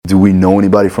Do we know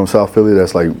anybody from South Philly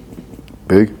that's like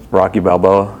big? Rocky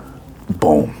Balboa.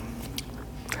 Boom.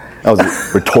 That was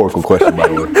a rhetorical question, by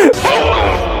the way.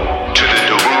 Welcome to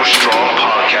the Strong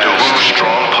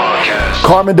Podcast.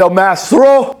 Carmen del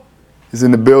Mastro is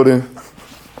in the building.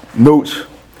 Nooch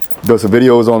does some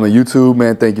videos on the YouTube,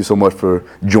 man. Thank you so much for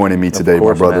joining me today, Of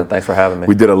course, my brother. man. Thanks for having me.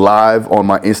 We did a live on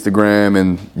my Instagram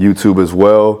and YouTube as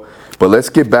well. But let's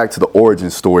get back to the origin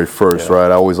story first,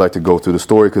 right? I always like to go through the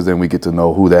story because then we get to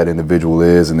know who that individual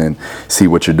is and then see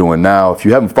what you're doing now. If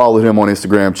you haven't followed him on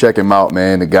Instagram, check him out,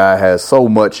 man. The guy has so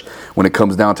much when it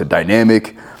comes down to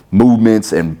dynamic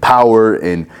movements and power,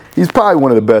 and he's probably one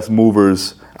of the best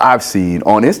movers I've seen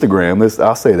on Instagram.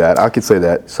 I'll say that. I could say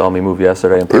that. Saw me move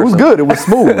yesterday in person. It was good. It was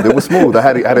smooth. It was smooth. I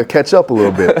had to catch up a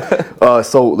little bit.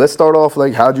 So let's start off.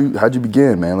 Like, how'd you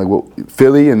begin, man? Like, what,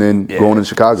 Philly, and then going to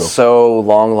Chicago. So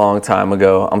long time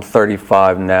ago. I'm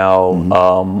 35 now.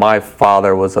 Mm-hmm. My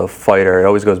father was a fighter. It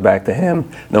always goes back to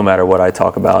him, no matter what I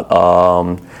talk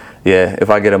about. If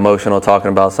I get emotional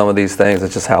talking about some of these things,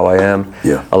 it's just how I am.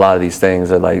 Yeah. A lot of these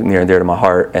things are like near and dear to my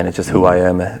heart, and it's just who I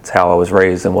am. It's how I was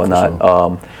raised and whatnot.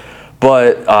 Sure.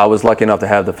 But I was lucky enough to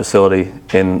have the facility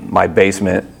in my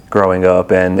basement growing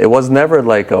up, and it was never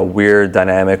like a weird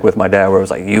dynamic with my dad where it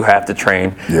was like, you have to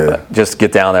train, just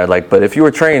get down there. Like, but if you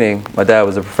were training, my dad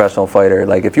was a professional fighter.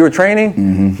 Like, if you were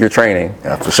training, you're training.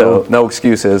 Yeah, for so sure. no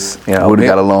excuses. You know, Would have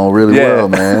got along really well,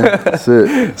 man. That's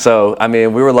it. So, I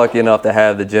mean, we were lucky enough to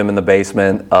have the gym in the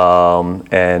basement,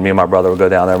 and me and my brother would go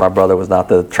down there. My brother was not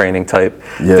the training type.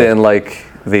 Didn't like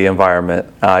the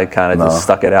environment. I kind of just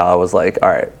stuck it out. I was like, all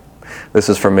right, this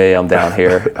is for me. I'm down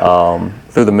here.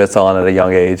 Threw the mitts on at a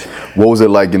young age. What was it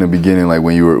like in the beginning, like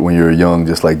when you were young,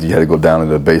 just like you had to go down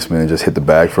into the basement and just hit the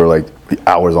bag for like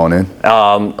hours on end?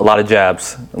 A lot of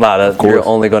jabs. You're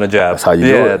only going to jab. That's how you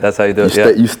do it. Yeah, that's how you do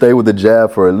it. You stay with the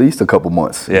jab for at least a couple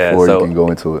months before you can go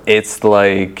into it. It's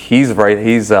like he's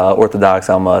orthodox.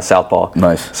 I'm a southpaw.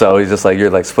 Nice. So he's just like,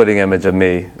 you're like splitting image of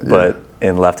me, but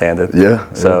in left-handed.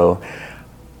 Yeah. So,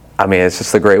 I mean, it's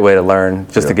just a great way to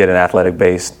learn, just to get an athletic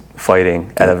base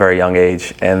fighting at a very young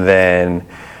age. And then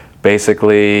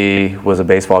basically was a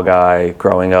baseball guy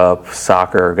growing up,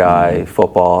 soccer guy,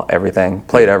 football, everything,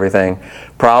 played everything.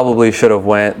 Probably should have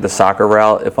went the soccer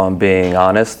route, if I'm being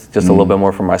honest, just a little bit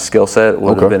more for my skill set.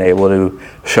 Would have been able to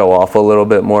show off a little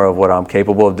bit more of what I'm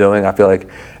capable of doing. I feel like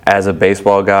as a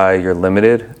baseball guy, you're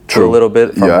limited a little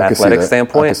bit from an athletic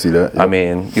standpoint. I can see that. I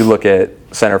mean, you look at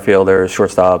center fielders,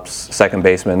 shortstops, second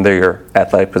baseman, they're your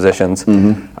athletic positions.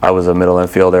 I was a middle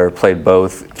infielder, played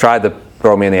both, tried to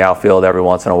throw me in the outfield every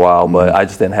once in a while, but I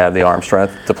just didn't have the arm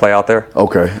strength to play out there.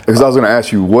 Okay, because I was going to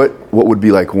ask you, what would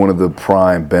be like one of the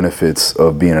prime benefits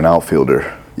of being an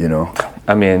outfielder, you know?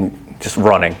 I mean, just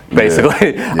running,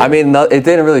 basically. Yeah. I mean, it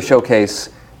didn't really showcase,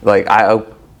 like, I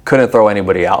couldn't throw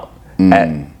anybody out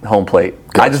at home plate.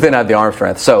 Gotcha. I just didn't have the arm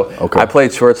strength. So I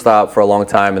played shortstop for a long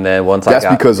time, and then once That's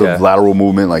because of lateral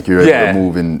movement, like you're able to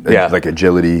move in like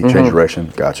agility, change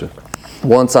direction. Gotcha.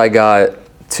 Once I got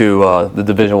to the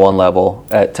Division I level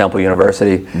at Temple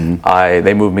University,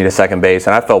 they moved me to second base,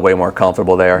 and I felt way more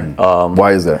comfortable there.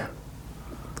 Why is that?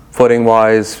 Footing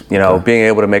wise, being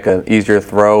able to make an easier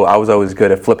throw. I was always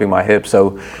good at flipping my hips,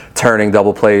 so turning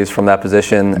double plays from that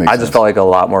position, I just felt like a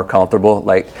lot more comfortable,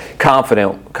 like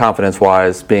confidence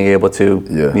wise, being able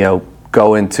to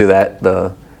go into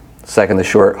the second to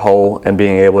short hole and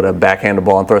being able to backhand the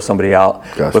ball and throw somebody out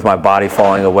with my body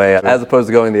falling away, as opposed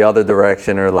to going the other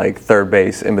direction or like third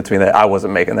base in between that. I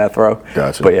wasn't making that throw.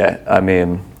 Gotcha. But yeah, I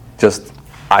mean,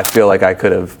 I feel like I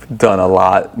could have done a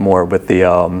lot more with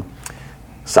the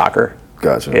soccer.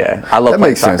 Gotcha. Yeah, I love that.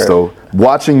 Makes soccer. sense though.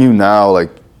 Watching you now,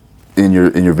 like in your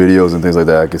videos and things like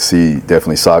that, I could see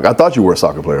definitely soccer. I thought you were a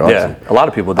soccer player. Honestly. Yeah, a lot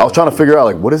of people do. I was trying to figure out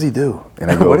like, what does he do?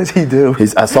 And I go, what does he do?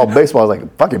 I saw baseball. I was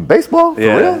like, fucking baseball? For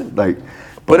real? Like,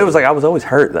 but it was like I was always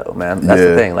hurt though, man. That's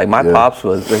the thing. Like my pops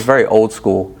was very old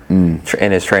school in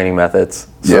his training methods.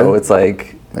 So it's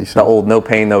like the old no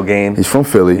pain, no gain. He's from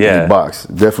Philly. Yeah. He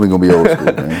boxed. Definitely gonna be old school,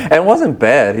 man. And it wasn't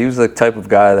bad. He was the type of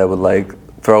guy that would like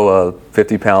throw a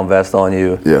 50-pound vest on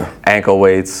you, ankle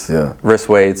weights, wrist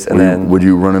weights, and then... Would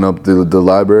you running up the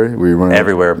library? Were you running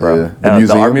everywhere, bro. The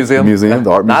museum? The art museum? The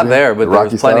art museum? Not there, but there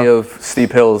was plenty of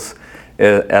steep hills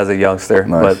as a youngster.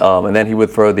 Nice. But and then he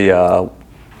would throw the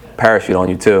parachute on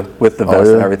you, too, with the vest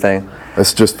and everything.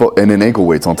 That's just... and then ankle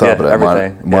weights on top of that.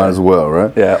 Everything. Mine as well,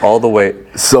 right? Yeah, all the weight.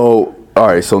 So, all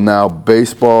right, so now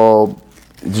baseball...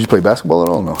 Did you play basketball at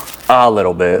all? No. A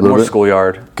little bit. More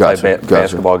schoolyard. Gotcha.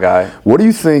 Basketball guy. What do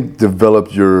you think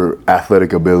developed your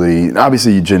athletic ability? And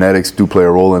obviously, genetics do play a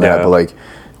role in that, but like,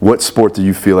 what sport do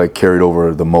you feel like carried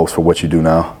over the most for what you do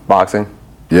now? Boxing.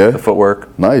 Yeah? The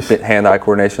footwork. Nice. Hand-eye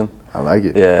coordination. I like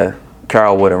it. Yeah.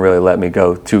 Carol wouldn't really let me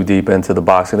go too deep into the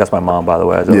boxing. That's my mom, by the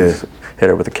way. I always hit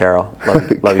her with a Carol.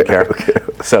 Love you, Carol. Okay.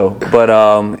 So, but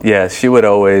yeah, she would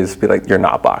always be like, "You're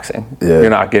not boxing. Yeah. You're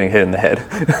not getting hit in the head."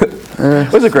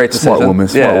 It was a great decision.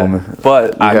 Smart woman.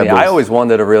 But I always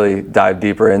wanted to really dive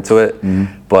deeper into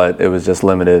it, but it was just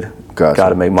limited. Gotcha. Got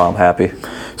to make mom happy.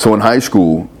 So in high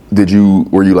school,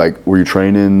 were you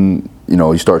training? You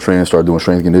know, you start training, start doing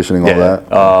strength conditioning, all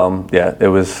that. Yeah, it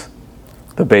was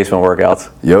the basement workouts.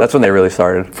 Yep. That's when they really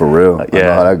started. For real. I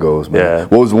know how that goes, man. Yeah.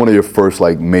 What was one of your first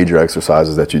like major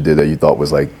exercises that you did that you thought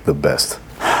was like the best?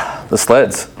 The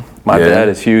sleds. My dad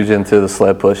is huge into the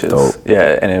sled pushes. Dope.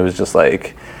 Yeah, and it was just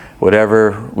like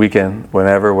wherever we can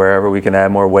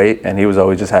add more weight, and he was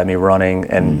always just had me running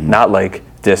and not like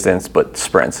distance but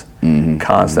sprints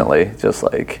constantly. Just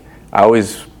like I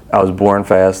was born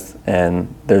fast,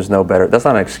 and there's no better. That's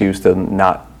not an excuse to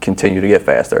not continue to get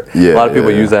faster. Yeah, a lot of people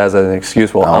use that as an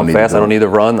excuse. Well, I'm fast. I don't need to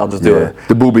run. I'll just do it.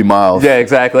 The booby miles. Yeah,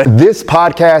 exactly. This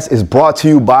podcast is brought to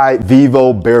you by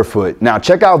Vivo Barefoot. Now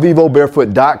check out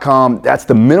vivobarefoot.com. That's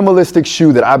the minimalistic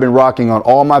shoe that I've been rocking on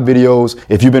all my videos.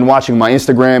 If you've been watching my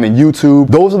Instagram and YouTube,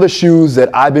 those are the shoes that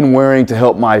I've been wearing to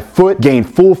help my foot gain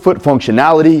full foot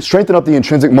functionality, strengthen up the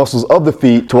intrinsic muscles of the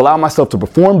feet to allow myself to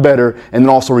perform better, and then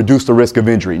also reduce the risk of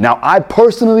injury. Now I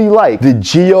personally like the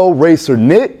Geo Racer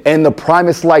Knit and the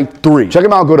Primus Light 3. Check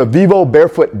them out. Go to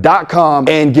vivobarefoot.com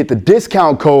and get the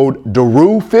discount code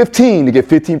DARU15 to get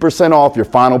 15% off your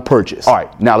final purchase. All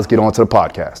right, now let's get on to the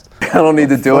podcast. I don't need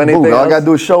to do anything All else. I gotta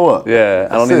do is show up. Yeah,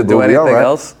 I don't need to do anything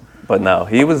else. But no,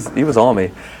 he was on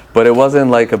me. But it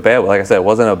wasn't like a bad, like I said, it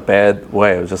wasn't a bad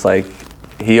way. It was just like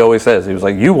he always says. He was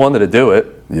like, you wanted to do it.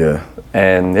 Yeah.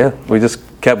 And yeah, we just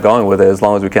kept going with it as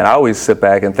long as we can. I always sit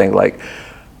back and think like,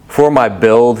 for my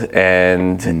build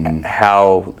and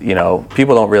how, you know,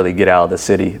 people don't really get out of the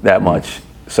city that much.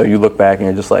 So you look back and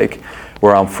you're just like,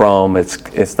 where I'm from,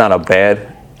 it's not a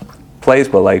bad place,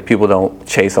 but like people don't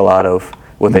chase a lot of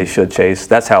what they should chase.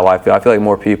 That's how I feel. I feel like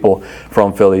more people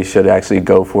from Philly should actually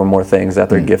go for more things that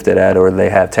they're gifted at or they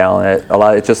have talent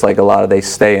at. It's just like a lot of they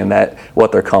stay in that,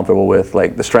 what they're comfortable with.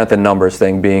 Like the strength in numbers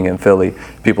thing being in Philly,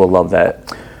 people love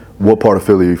that. What part of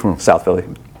Philly are you from? South Philly.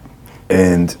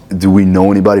 And do we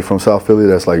know anybody from South Philly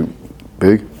that's like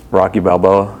big? Rocky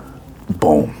Balboa.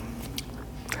 Boom.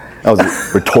 That was a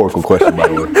rhetorical question, by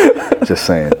the way. Just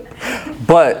saying.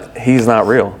 But he's not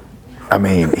real. I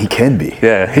mean, he can be.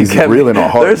 Yeah, he's real in our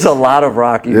hearts. There's a lot of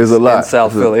Rockies There's a lot. in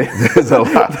South Philly. There's a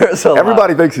lot. There's a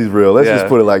Everybody lot. thinks he's real. Let's just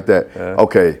put it like that. Yeah.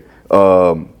 Okay.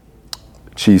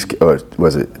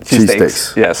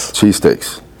 Cheesesteaks. Yes.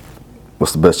 Cheesesteaks.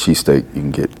 What's the best cheesesteak you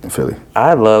can get in Philly?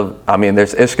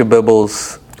 There's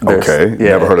Ishkabibbles. Okay,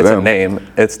 never heard of them. It's a name.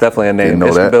 It's definitely a name. Didn't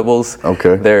know that. Ishkabibbles.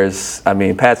 Okay. There's,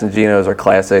 Pats and Geno's are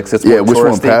classics. It's Yeah, more which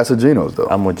one? touristy. Pats or Geno's, though?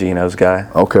 I'm a Geno's guy.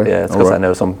 Okay, Yeah, it's because all right. I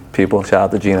know some people. Shout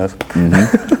out to Geno's. Got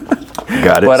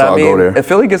it, But so I'll go there. if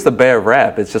Philly gets the bad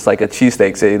rap, it's just like a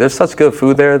cheesesteak city. There's such good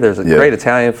food there. There's great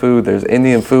Italian food. There's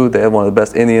Indian food. They have one of the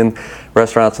best Indian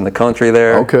restaurants in the country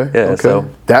there. Okay, Yeah, okay. so,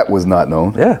 That was not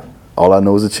known. yeah. All I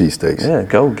know is the cheesesteaks. Yeah,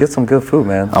 go get some good food,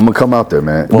 man. I'm going to come out there,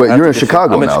 man. Well, But you're in after Chicago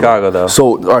now. I'm in Chicago, though.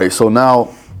 So, all right, so now,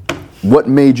 what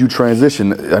made you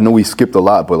transition? I know we skipped a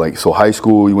lot, but like, so high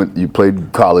school, you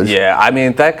played college. Yeah,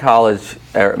 that college,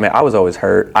 I was always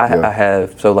hurt.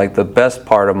 The best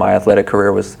part of my athletic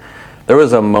career was, there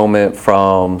was a moment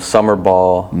from summer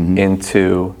ball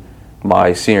into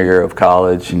my senior year of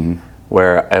college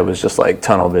where it was just like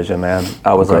tunnel vision, man.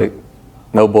 I was like,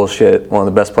 no bullshit, one of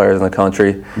the best players in the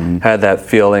country. Had that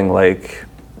feeling like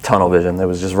tunnel vision. It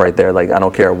was just right there. Like, I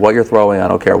don't care what you're throwing. I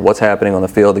don't care what's happening on the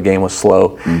field. The game was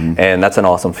slow. And that's an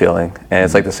awesome feeling. And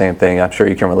it's like the same thing. I'm sure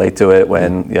you can relate to it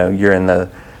when you're in the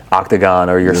octagon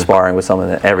or you're sparring with someone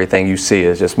and everything you see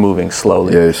is just moving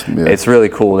slowly. It's really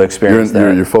cool to experience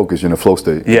that. You're focused. You're in a flow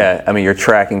state. Yeah, you're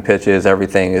tracking pitches.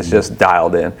 Everything is just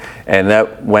dialed in. And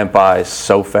that went by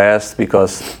so fast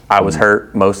because I was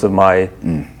hurt most of my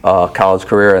college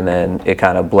career, and then it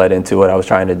kind of bled into what I was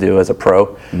trying to do as a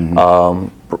pro.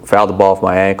 Fouled the ball off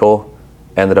my ankle,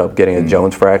 ended up getting a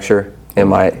Jones fracture in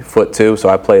my foot too, so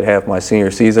I played half my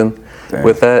senior season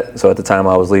with that. So at the time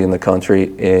I was leading the country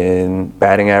in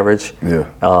batting average.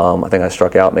 I think I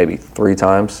struck out maybe 3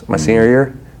 times my senior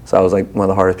year. So I was like one of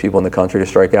the hardest people in the country to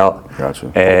strike out. Gotcha.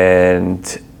 And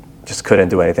just couldn't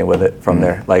do anything with it from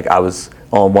there. Like I was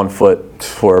on one foot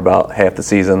for about half the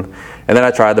season. And then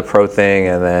I tried the pro thing,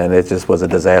 and then it just was a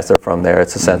disaster from there.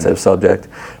 It's a sensitive subject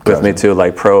with me too.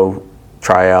 Like pro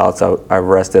tryouts. I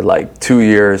rested like 2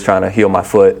 years trying to heal my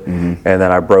foot, and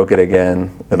then I broke it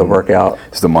again in the workout.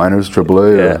 It's the minors,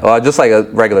 AAA? Yeah, well, just like a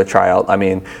regular tryout. I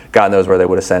mean, God knows where they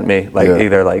would have sent me. Like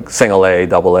either like single A,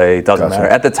 double A, doesn't matter.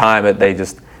 At the time, they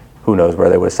just, who knows where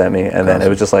they would have sent me. And then it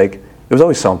was just like, it was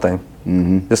always something.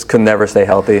 Just could never stay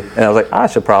healthy. And I was like, I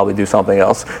should probably do something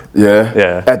else.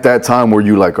 Yeah. At that time, were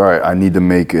you like, all right, I need to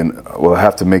I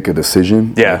have to make a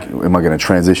decision? Yeah. Like, am I going to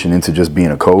transition into just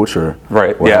being a coach or?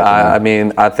 Right. Yeah. I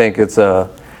mean, I think it's an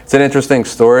interesting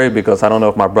story because I don't know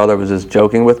if my brother was just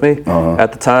joking with me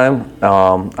at the time.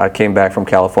 I came back from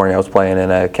California. I was playing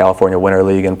in a California Winter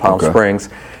League in Palm Springs.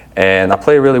 And I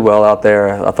played really well out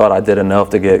there. I thought I did enough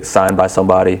to get signed by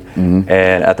somebody.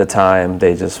 And at the time,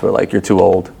 they just were like, you're too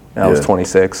old. And I was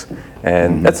 26.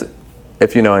 And that's,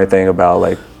 if you know anything about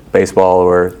like baseball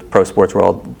or pro sports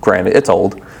world, granted, it's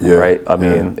old, right? I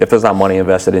mean, if there's not money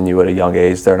invested in you at a young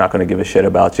age, they're not going to give a shit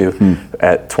about you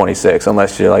at 26,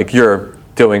 unless you're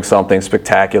doing something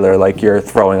spectacular, like you're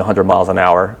throwing 100 miles an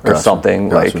hour or something,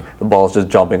 like the ball's just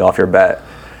jumping off your bat.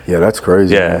 Yeah, that's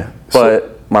crazy. Yeah, man.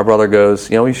 but my brother goes,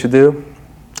 you know what you should do?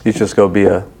 You should just go be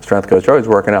a strength coach. You're always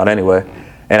working out anyway.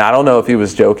 And I don't know if he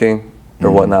was joking or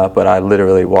whatnot, but I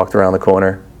literally walked around the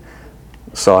corner,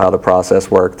 saw how the process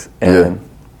worked, and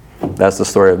that's the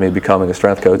story of me becoming a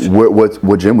strength coach.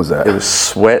 What gym was that? It was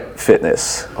Sweat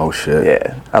Fitness. Oh shit.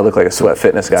 Yeah, I look like a Sweat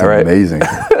Fitness guy, That's right? Amazing.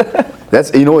 That's,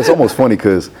 it's almost funny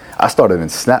because I started in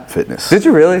Snap Fitness. Did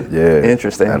you really? Yeah.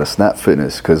 Interesting. At a Snap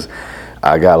Fitness because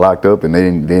I got locked up and they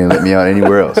didn't let me out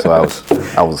anywhere else. So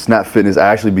I was Snap Fitness.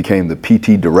 I actually became the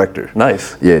PT director.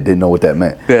 Nice. Yeah, didn't know what that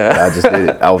meant. Yeah. I just did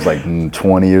it. I was like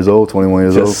 20 years old, 21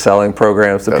 years old. Just selling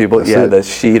programs to people. You had the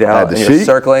sheet out and you're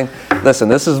circling. Listen,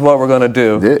 this is what we're going to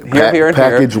do. Here, and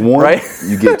package here. One, right?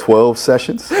 You get 12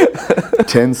 sessions,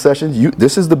 10 sessions.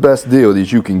 This is the best deal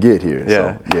that you can get here.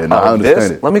 Yeah. So, I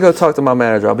understand it. Let me go talk to my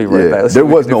manager. I'll be right back. There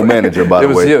was no manager, by the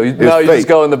way. It was you. No, you just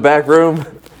go in the back room.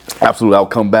 Absolutely, I'll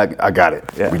come back. I got it.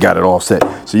 Yeah. We got it all set.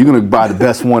 So you're gonna buy the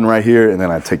best one right here, and then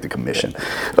I take the commission.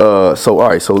 So all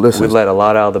right. So listen, we let a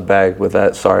lot out of the bag with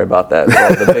that. Sorry about that.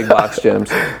 The big box gyms.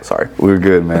 Sorry. We're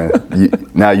good, man.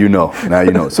 Now you know.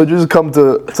 So just come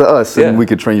to us, and we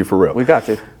can train you for real. We got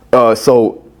you.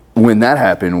 So when that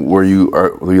happened, were you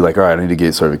like, all right, I need to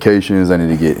get certifications. I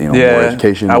need to get more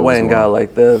education. I went and got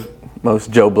like the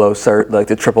most Joe Blow cert, like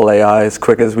the AAAI, as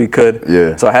quick as we could.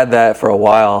 Yeah. So I had that for a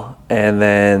while, and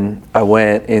then I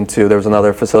went into, there was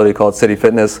another facility called City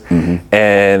Fitness,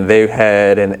 and they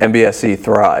had an MBSE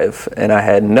Thrive, and I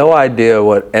had no idea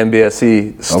what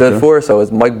MBSE stood for. So it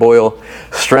was Mike Boyle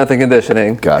Strength and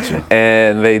Conditioning. Gotcha.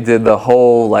 And they did the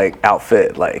whole like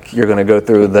outfit, like you're gonna go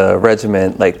through the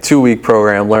regiment, like 2-week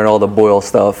program, learn all the Boyle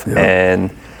stuff, and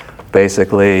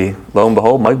basically, lo and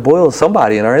behold, Mike Boyle is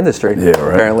somebody in our industry,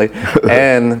 apparently.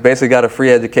 And basically got a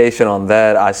free education on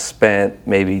that. I spent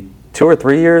maybe 2 or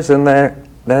 3 years in that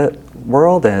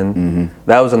world, and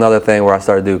that was another thing where I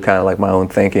started to do kind of like my own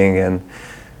thinking, and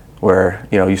where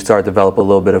you start to develop a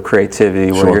little bit of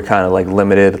creativity where you're kind of like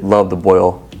limited. Love the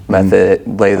Boyle method. It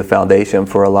laid the foundation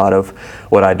for a lot of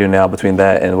what I do now between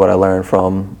that and what I learned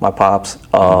from my pops.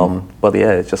 But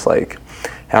yeah, it's just like,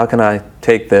 how can I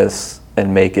take this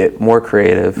and make it more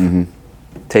creative,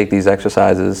 take these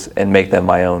exercises and make them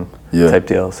my own type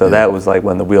deal. So that was like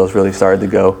when the wheels really started to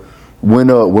go. When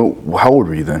how old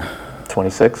were you then?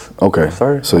 26. Okay.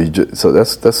 So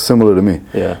that's similar to me.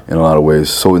 Yeah. In a lot of ways.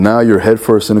 So now you're head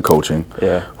first into coaching.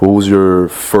 Yeah. Who was your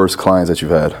first clients that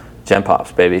you've had? Gen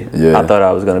Pops, baby. Yeah. I thought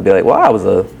I was going to be like, I was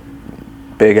a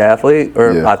big athlete,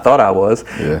 or I thought I was,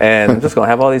 and I'm just gonna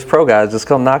have all these pro guys just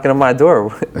come knocking on my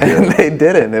door, and they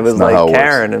didn't. It was like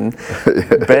Karen and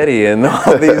Betty and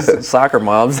all these soccer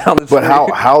moms down the street.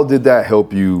 But how did that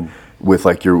help you with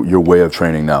like your way of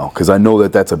training now? Because I know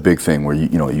that's a big thing where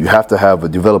you have to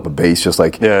develop a base, just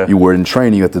like you were in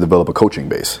training. You have to develop a coaching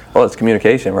base. Well, it's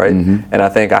communication, right? And I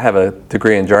think I have a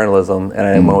degree in journalism, and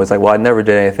I'm always like, well, I never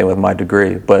did anything with my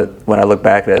degree, but when I look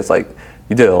back at it, it's like,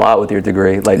 you did a lot with your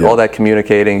degree, like all that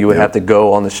communicating. You would have to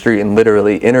go on the street and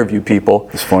literally interview people.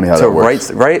 It's funny how that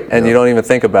works, right? And you don't even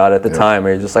think about it at the time. Or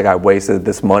you're just like, I wasted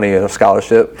this money and a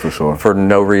scholarship for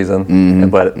no reason.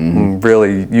 But I'm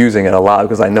really using it a lot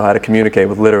because I know how to communicate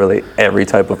with literally every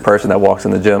type of person that walks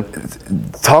in the gym.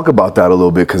 Talk about that a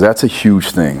little bit, because that's a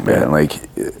huge thing, man. Yeah.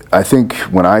 Like, I think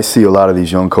when I see a lot of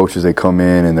these young coaches, they come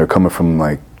in and they're coming from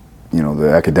like,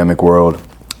 the academic world.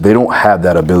 They don't have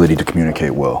that ability to communicate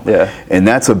well. Yeah. And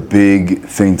that's a big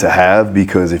thing to have,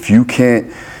 because if you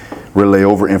can't relay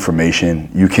over information,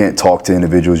 you can't talk to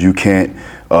individuals, you can't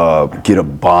get a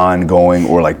bond going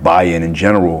or like buy-in in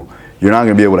general, you're not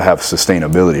going to be able to have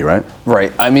sustainability, right?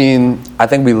 Right. I mean, I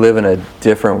think we live in a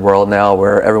different world now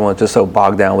where everyone's just so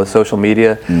bogged down with social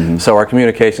media. So our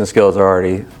communication skills are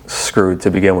already screwed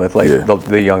to begin with, like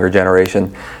the younger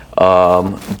generation.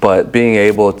 But being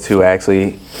able to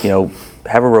actually,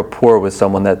 have a rapport with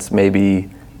someone that's maybe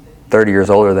 30 years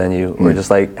older than you, or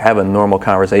just like have a normal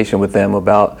conversation with them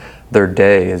about their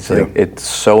day is like, it's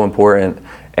so important.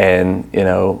 And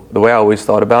the way I always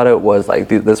thought about it was like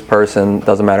this person,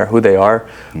 doesn't matter who they are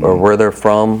or where they're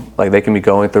from, like they can be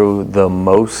going through the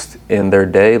most in their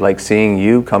day, like seeing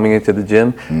you coming into the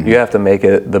gym, you have to make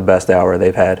it the best hour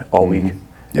they've had all week.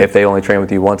 If they only train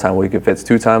with you one time a week, if it's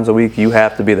 2 times a week, you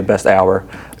have to be the best hour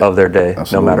of their day,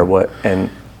 no matter what. And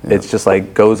it's just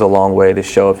like goes a long way to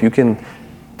show if you can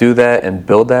do that and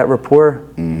build that rapport,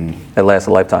 it lasts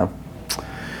a lifetime.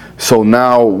 So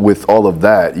now with all of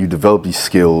that, you develop these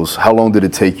skills. How long did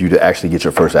it take you to actually get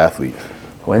your first athlete?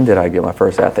 When did I get my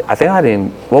first athlete? I think I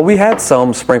didn't. Well, we had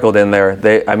some sprinkled in there.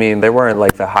 They weren't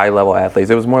like the high level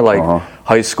athletes. It was more like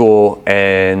high school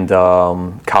and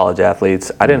college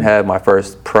athletes. I didn't have my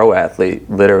first pro athlete,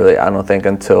 literally, I don't think,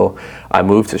 until I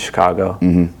moved to Chicago.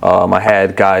 I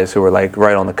had guys who were like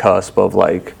right on the cusp of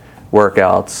like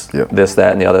workouts, this,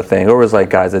 that, and the other thing. Or it was like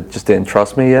guys that just didn't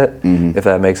trust me yet, if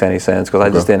that makes any sense, because I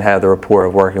just didn't have the rapport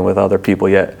of working with other people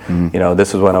yet.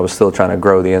 This is when I was still trying to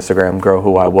grow the Instagram, grow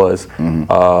who I was.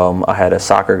 I had a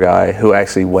soccer guy who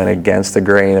actually went against the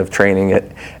grain of training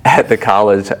at the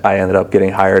college I ended up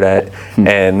getting hired at,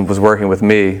 and was working with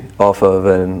me off of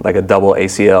a double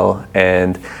ACL.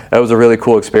 And that was a really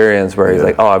cool experience where he's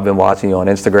like, oh, I've been watching you on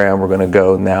Instagram, we're gonna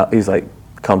go now. He's like,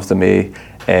 comes to me,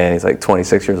 and he's like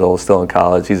 26 years old, still in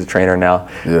college. He's a trainer now.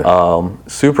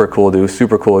 Super cool dude,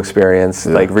 super cool experience,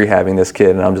 like rehabbing this kid.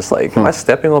 And I'm just like, am I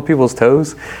stepping on people's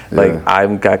toes? Like I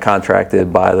got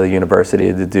contracted by the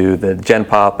university to do the Gen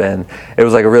Pop, and it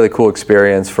was like a really cool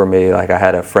experience for me. Like I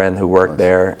had a friend who worked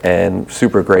there, and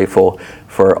super grateful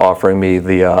for offering me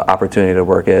the opportunity to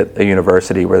work at a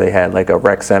university where they had like a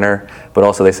rec center, but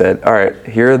also they said, all right,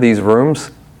 here are these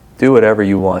rooms, do whatever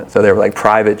you want. So they were like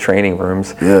private training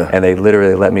rooms, and they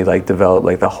literally let me like develop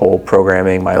like the whole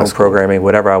programming, my own programming,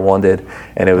 whatever I wanted.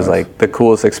 And it was like the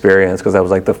coolest experience, because that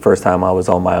was like the first time I was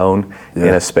on my own in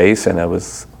a space, and it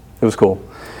was cool.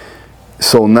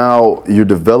 So now you're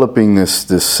developing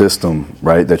this system,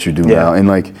 right, that you do now, and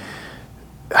like,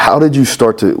 how did you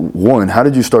start to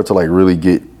like really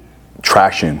get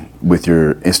traction with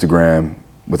your Instagram,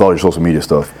 with all your social media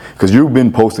stuff? Because you've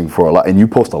been posting for a lot, and you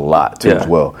post a lot too as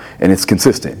well, and it's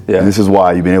consistent. And this is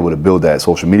why you've been able to build that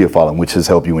social media following, which has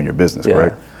helped you in your business,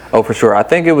 correct? Oh, for sure. I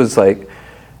think it was like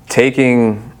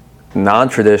taking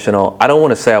non-traditional, I don't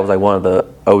want to say I was like one of the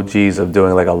OGs of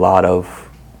doing like a lot of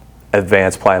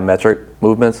advanced plyometric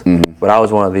movements, but I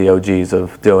was one of the OGs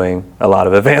of doing a lot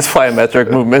of advanced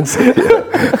plyometric movements.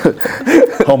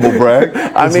 Humble brag.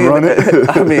 I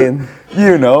mean,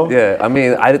 you know. Yeah, I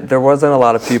mean, there wasn't a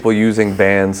lot of people using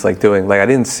bands, like doing, like I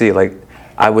didn't see, like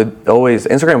I would always,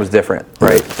 Instagram was different,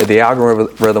 right? The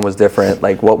algorithm was different.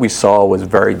 Like what we saw was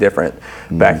very different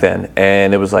back then.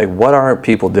 And it was like, what aren't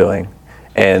people doing?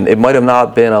 And it might have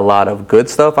not been a lot of good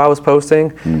stuff I was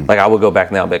posting. Like I would go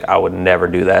back now and be like, I would never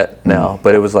do that now.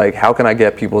 But it was like, how can I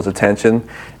get people's attention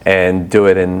and do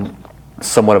it in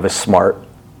somewhat of a smart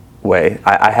way?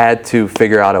 I had to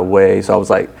figure out a way. So I was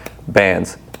like,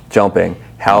 bands, jumping,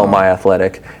 how am I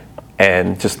athletic?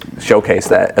 And just showcase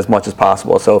that as much as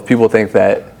possible. So if people think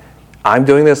that I'm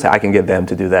doing this, I can get them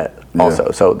to do that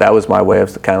also. So that was my way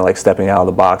of kind of like stepping out of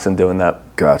the box and doing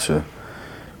that. Gotcha.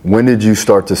 When did you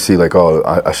start to see like, oh,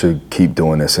 I should keep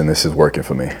doing this and this is working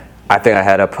for me? I think I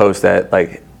had a post that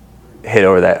like hit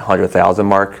over that 100,000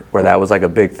 mark, where that was like a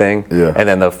big thing. And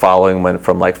then the following went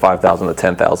from like 5,000 to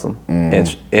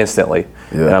 10,000 instantly.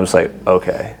 And I'm just like,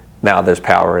 okay, now there's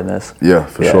power in this. Yeah,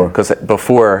 for sure. Because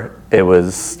before it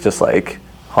was just like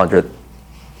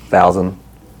 100,000,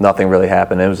 nothing really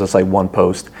happened. It was just like one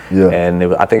post. And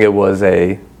I think it was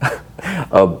a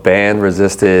band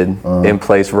resisted in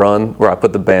place run where I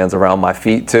put the bands around my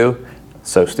feet too.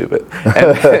 So stupid.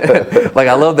 And, like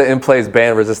I love the in place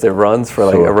band resisted runs for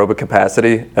like aerobic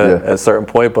capacity at a certain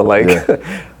point, but like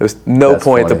there's no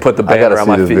point to put the band around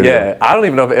my feet. Video. I don't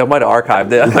even know if it might have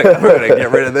archived it. I'm like, I'm gonna get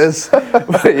rid of this.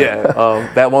 But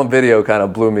that one video kind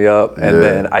of blew me up. And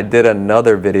then I did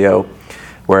another video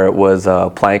where it was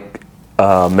plank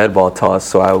med ball toss.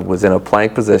 So I was in a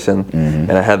plank position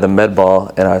and I had the med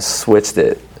ball and I switched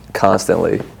it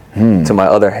constantly to my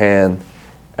other hand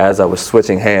as I was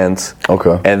switching hands.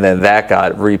 And then that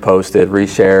got reposted,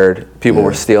 reshared. People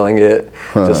were stealing it,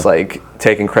 just like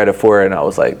taking credit for it. And I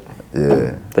was like,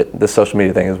 Yeah. The social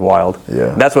media thing is wild.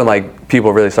 Yeah. That's when like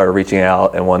people really started reaching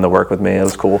out and wanting to work with me. It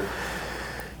was cool.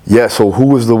 Yeah, so who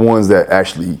was the ones that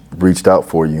actually reached out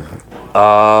for you?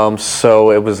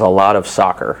 So it was a lot of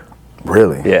soccer.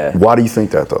 Really? Yeah. Why do you think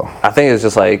that, though? I think it's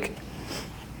just like,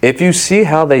 if you see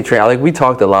how they train, like we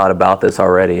talked a lot about this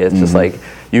already, it's just like,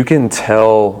 you can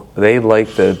tell they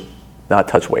like to not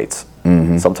touch weights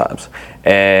sometimes.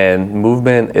 And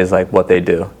movement is like what they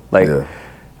do. Like,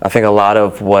 I think a lot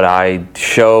of what I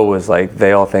show was like,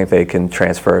 they all think they can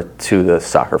transfer to the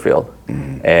soccer field.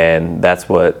 And that's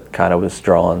what kind of was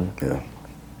drawn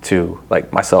to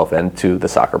like myself and to the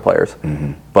soccer players.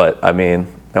 But I mean,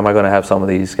 am I going to have some of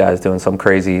these guys doing some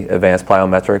crazy advanced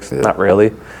plyometrics? Not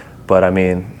really. But I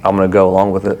mean, I'm going to go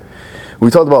along with it. We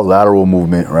talked about lateral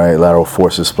movement, right? Lateral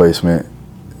force displacement.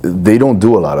 They don't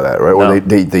do a lot of that, right? No. Or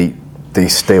they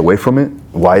stay away from it.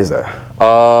 Why is that?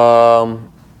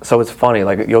 So it's funny,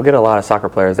 like you'll get a lot of soccer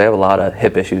players, they have a lot of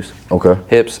hip issues. Okay.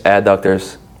 Hips,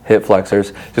 adductors, hip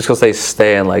flexors, just because they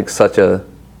stay in like such a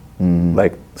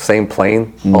like same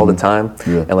plane all the time.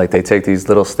 And like they take these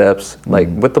little steps. Like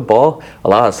with the ball, a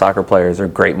lot of soccer players are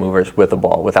great movers with the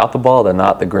ball. Without the ball, they're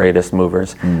not the greatest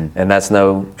movers. And that's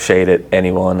no shade at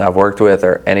anyone I've worked with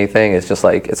or anything. It's just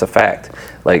like, it's a fact.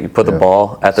 Like you put the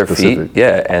ball at their feet,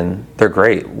 and they're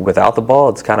great. Without the ball,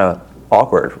 it's kind of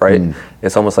awkward, right?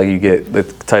 It's almost like you get the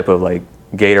type of like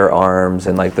gator arms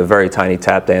and like the very tiny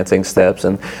tap dancing steps.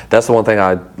 And that's the one thing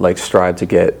I like strive to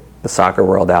get the soccer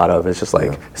world out of. It's just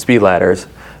like speed ladders,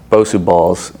 Bosu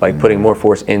balls, like putting more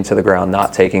force into the ground,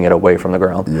 not taking it away from the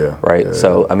ground. Right.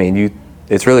 So I mean,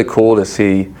 it's really cool to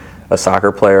see a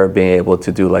soccer player being able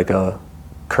to do like a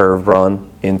curve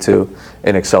run into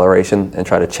an acceleration and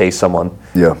try to chase someone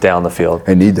down the field.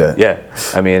 They need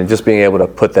that. I mean, just being able to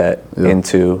put that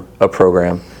into a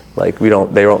program, like they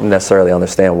don't necessarily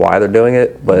understand why they're doing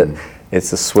it, but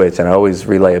it's a switch. And I always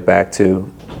relay it back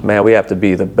to, man, we have to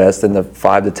be the best in the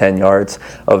 5 to 10 yards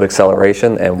of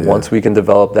acceleration. And once we can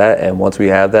develop that, and once we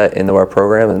have that into our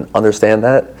program and understand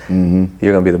that,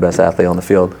 you're going to be the best athlete on the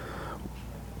field.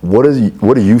 What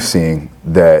are you seeing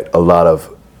that a lot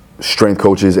of strength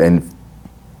coaches and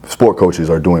sport coaches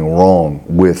are doing wrong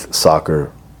with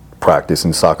soccer practice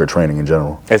and soccer training in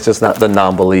general? It's just not the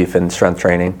non-belief in strength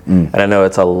training. And I know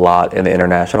it's a lot in the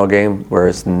international game where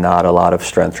it's not a lot of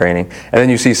strength training. And then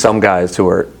you see some guys who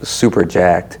are super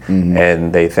jacked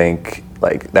and they think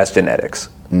like that's genetics.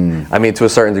 I mean, to a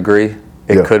certain degree,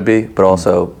 it could be, but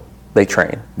also they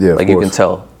train. Like you can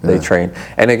tell they train.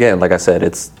 And again, like I said,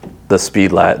 it's the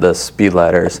speed ladders,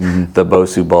 the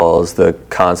Bosu balls, the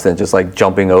constant just like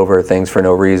jumping over things for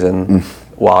no reason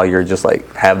while you're just like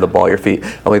have the ball at your feet.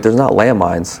 I'm like, there's not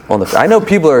landmines on the. I know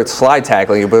people are slide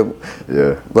tackling you,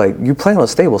 but like you play on a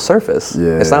stable surface.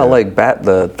 It's not like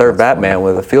the third Batman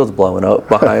where the field's blowing up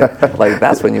behind. Like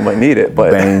that's when you might need it.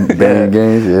 But bang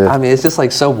games. I mean, it's just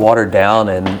like so watered down,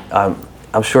 and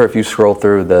I'm sure if you scroll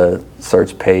through the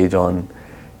search page on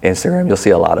Instagram, you'll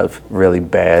see a lot of really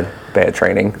bad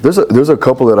training. There's a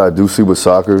couple that I do see with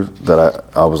soccer that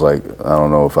I was like, I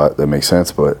don't know if that makes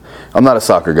sense, but I'm not a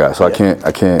soccer guy, so I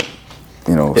can't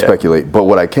speculate. But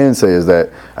what I can say is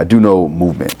that I do know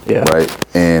movement,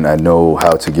 right? And I know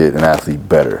how to get an athlete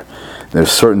better.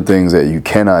 There's certain things that you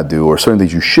cannot do or certain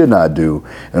things you should not do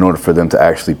in order for them to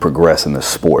actually progress in the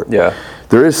sport.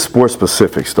 There is sport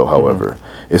specifics though, however.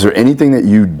 Is there anything that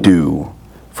you do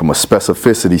from a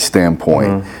specificity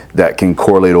standpoint that can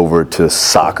correlate over to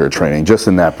soccer training, just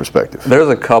in that perspective? There's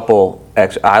a couple.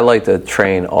 I like to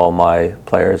train all my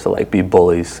players to like be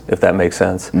bullies, if that makes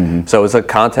sense. So it's a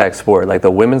contact sport. Like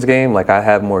the women's game, like I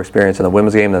have more experience in the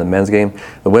women's game than the men's game.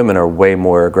 The women are way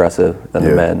more aggressive than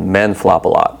the men. Men flop a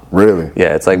lot. Really?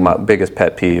 Yeah, it's like my biggest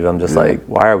pet peeve. I'm just like,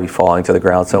 why are we falling to the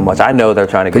ground so much? I know they're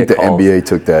trying to get calls. The NBA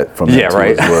took that from them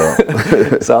right. as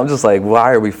well. So I'm just like,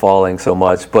 why are we falling so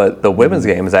much? But the women's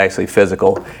game is actually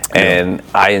physical, and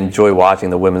I enjoy watching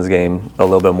the women's game a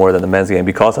little bit more than the men's game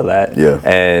because of that.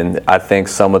 And I think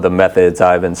some of the methods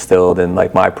I've instilled in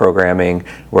like my programming,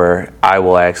 where I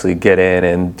will actually get in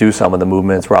and do some of the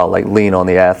movements where I'll like lean on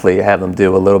the athlete, have them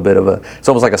do a little bit of it's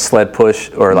almost like a sled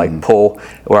push or like pull,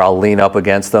 where I'll lean up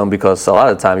against them, because a lot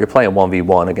of the time you're playing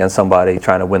 1v1 against somebody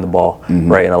trying to win the ball,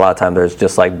 right? And a lot of time there's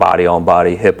just like body on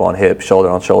body, hip on hip, shoulder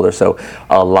on shoulder. So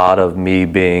a lot of me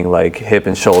being like hip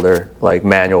and shoulder, like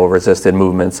manual resisted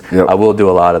movements, I will do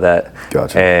a lot of that.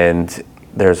 Gotcha. And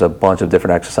there's a bunch of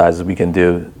different exercises we can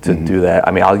do to do that.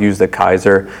 I mean, I'll use the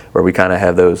Kaiser, where we kind of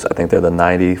have those, I think they're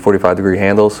the 45 degree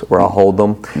handles, where I'll hold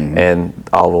them and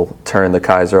I'll turn the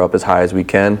Kaiser up as high as we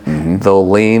can. They'll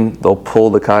lean, they'll pull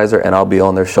the Kaiser, and I'll be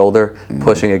on their shoulder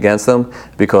pushing against them,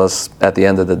 because at the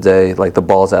end of the day, like, the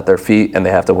ball's at their feet and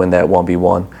they have to win that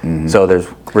 1v1. So there's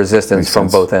resistance from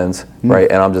both ends, right?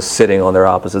 And I'm just sitting on their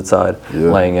opposite side,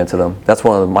 laying into them. That's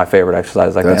one of my favorite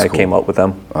exercises. I think I came up with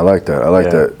them. I like that. I like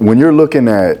that. When you're looking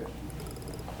at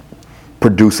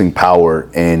producing power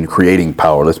and creating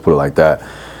power, let's put it like that,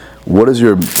 what is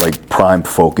your, like, prime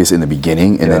focus in the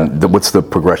beginning, and then what's the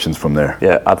progressions from there?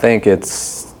 Yeah, I think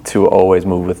it's to always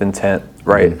move with intent,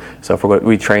 right? So if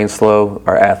we train slow,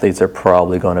 our athletes are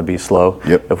probably going to be slow.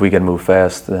 If we can move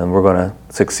fast, then we're going to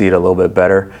succeed a little bit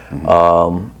better.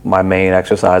 My main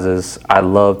exercises, I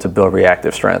love to build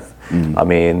reactive strength. I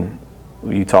mean,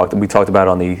 we talked about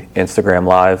it on the Instagram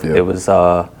Live. It was,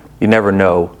 you never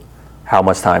know how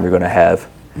much time you're going to have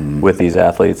with these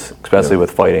athletes, especially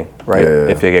with fighting, right?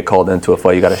 If you get called into a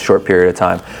fight, you got a short period of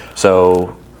time.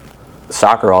 So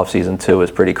soccer off season too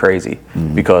is pretty crazy,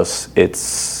 because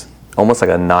it's almost like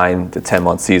a 9 to 10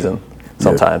 month season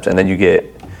sometimes, and then you get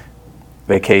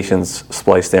vacations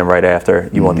spliced in right after.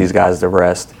 You want these guys to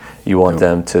rest. You want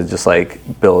them to just,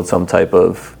 like, build some type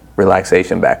of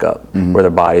relaxation back up, where their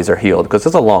bodies are healed, because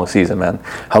it's a long season, man.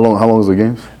 How long is the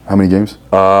games? How many games?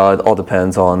 It all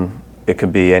depends on. It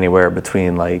could be anywhere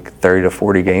between, like, 30 to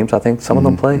 40 games, I think some of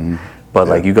them play. But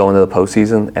like, you go into the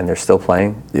postseason and they're still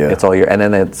playing. It's all year. And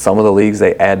then at some of the leagues,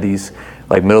 they add these,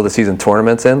 like, middle of the season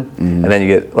tournaments in, and then you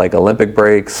get, like, Olympic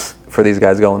breaks for these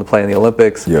guys going to play in the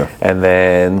Olympics. And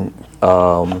then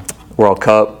World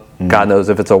Cup. God knows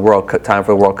if it's a time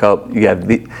for the World Cup, you have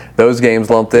those games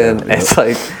lumped in. It's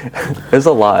like, it's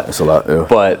a lot. It's a lot,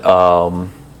 But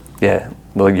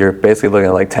well, you're basically looking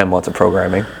at, like, 10 months of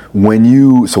programming. When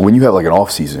you have, like, an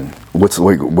off season, what's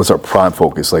our prime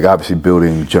focus? Like, obviously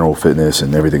building general fitness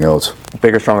and everything else.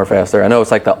 Bigger, stronger, faster. I know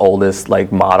it's, like, the oldest,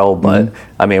 like, model, but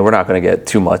I mean, we're not going to get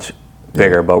too much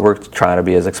bigger, but we're trying to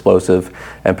be as explosive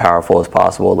and powerful as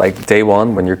possible. Like, day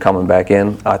one, when you're coming back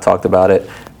in, I talked about it.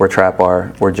 We're trap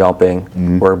bar, we're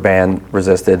jumping, we're band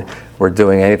resisted. We're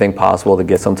doing anything possible to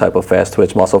get some type of fast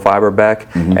twitch muscle fiber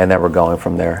back, and then we're going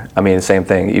from there. I mean, the same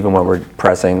thing, even when we're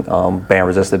pressing band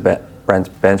resisted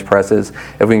bench presses,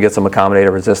 if we can get some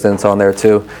accommodated resistance on there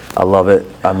too, I love it.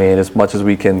 I mean, as much as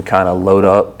we can kind of load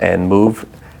up and move,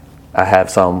 I have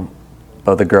some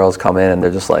of the girls come in and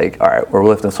they're just like, all right, we're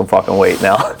lifting some fucking weight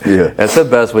now. It's the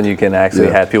best when you can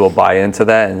actually have people buy into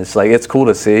that, and it's like, it's cool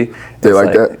to see. They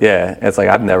like that? Yeah, it's like,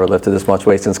 I've never lifted this much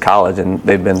weight since college, and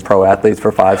they've been pro athletes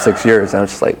for 5-6 years, and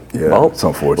it's just like, well, it's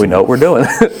unfortunate. We know what we're doing,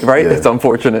 right? It's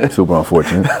unfortunate. Super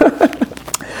unfortunate.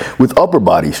 With upper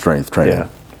body strength training,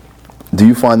 do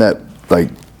you find that, like,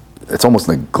 it's almost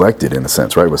neglected in a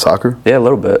sense, right, with soccer? Yeah, a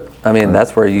little bit. I mean,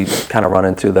 that's where you kind of run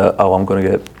into the, I'm going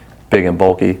to get big and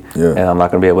bulky, and I'm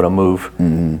not going to be able to move.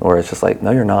 Or it's just like,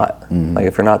 no, you're not. Like,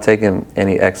 if you're not taking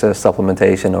any excess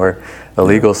supplementation or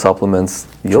illegal supplements,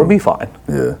 you'll be fine.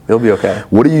 You'll be okay.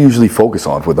 What do you usually focus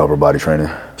on with upper body training?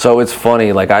 So it's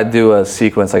funny, like, I do a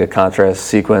sequence, like a contrast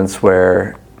sequence,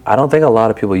 where I don't think a lot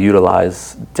of people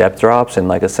utilize depth drops in,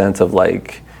 like, a sense of,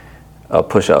 like, a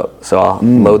push-up. So I'll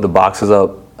load the boxes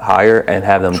up higher and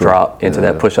have them drop into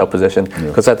that push-up position,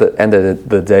 because at the end of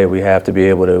the day, we have to be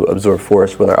able to absorb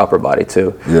force with our upper body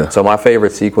too. So my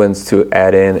favorite sequence to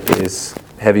add in is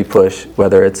heavy push,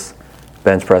 whether it's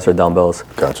bench press or dumbbells,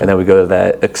 and then we go to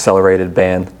that accelerated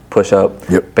band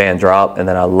push-up, band drop, and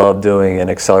then I love doing an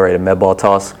accelerated med ball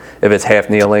toss. If it's half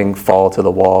kneeling, fall to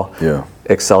the wall,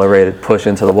 accelerated push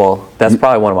into the wall. That's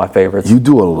probably one of my favorites. You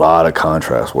do a lot of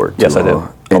contrast work too, Yes, I do.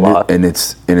 And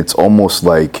it's almost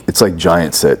like, it's like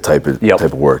giant set type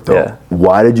of work though.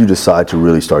 Why did you decide to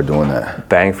really start doing that?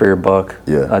 Bang for your buck.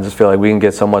 I just feel like we can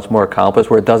get so much more accomplished,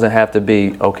 where it doesn't have to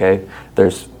be, okay,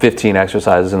 there's 15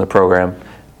 exercises in the program.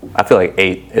 I feel like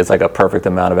 8 is like a perfect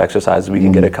amount of exercises we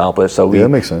can get accomplished. So that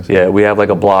makes sense. We have like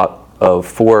a block of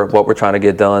 4, what we're trying to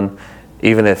get done,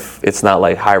 even if it's not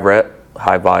like high rep,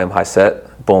 high volume, high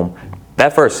set, boom.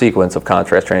 That first sequence of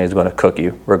contrast training is going to cook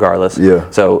you regardless.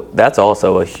 So that's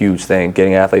also a huge thing,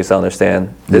 getting athletes to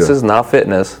understand, this is not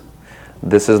fitness,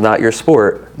 this is not your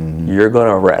sport, you're going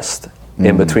to rest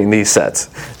in between these sets.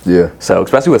 So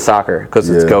especially with soccer, because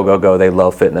it's go, go, go, they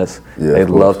love fitness. They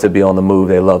love to be on the move,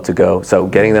 they love to go. So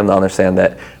getting them to understand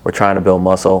that we're trying to build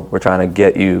muscle, we're trying to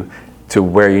get you to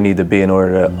where you need to be in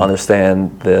order to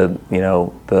understand the,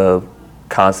 the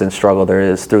constant struggle there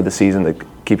is through the season to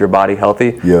keep your body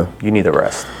healthy. You need to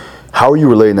rest. How are you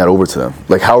relating that over to them?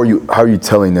 Like, how are you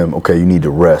telling them, okay, you need to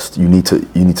rest. You need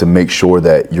to make sure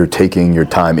that you're taking your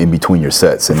time in between your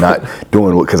sets and not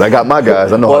doing what, because I got my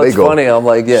guys, I know how they go. Well, it's funny, I'm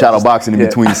like, shadow boxing in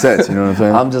between sets, you know what I'm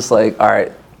saying? I'm just like, all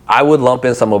right, I would lump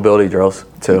in some mobility drills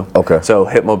too. Okay. So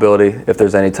hip mobility, if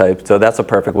there's any type. So that's a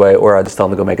perfect way, or I just tell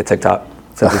them to go make a TikTok.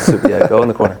 So go in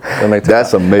the corner. Go make TikTok.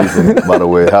 That's amazing, by the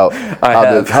way, how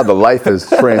the life has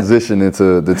transitioned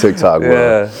into the TikTok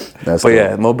world.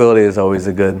 Yeah. Mobility is always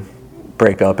a good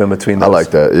break up in between those. I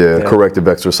like that. Yeah. Corrective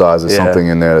exercise is something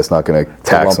in there that's not going to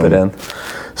tax them. Lump it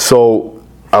in. So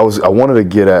I wanted to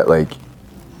get at, like,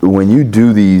 when you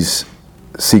do these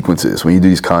sequences, when you do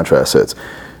these contrast sets,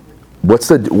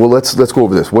 let's go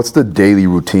over this. What's the daily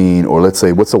routine, or let's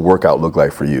say, what's the workout look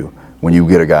like for you when you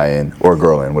get a guy in or a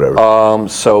girl in, whatever?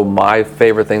 So my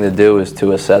favorite thing to do is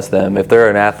to assess them. If they're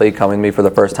an athlete coming to me for the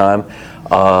first time,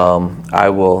 I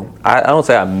don't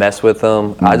say I mess with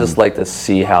them. I just like to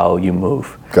see how you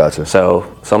move. Gotcha.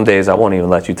 So some days I won't even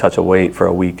let you touch a weight for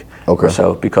a week or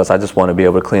so, because I just want to be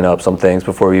able to clean up some things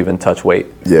before we even touch weight.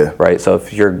 Yeah. Right. So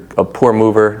if you're a poor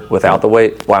mover without the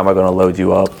weight, why am I going to load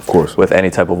you up with any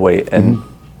type of weight and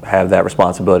have that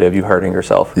responsibility of you hurting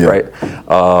yourself, right?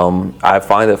 I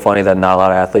find it funny that not a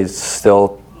lot of athletes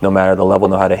still, no matter the level,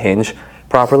 know how to hinge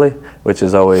properly, which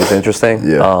is always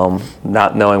interesting.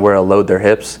 Not knowing where to load their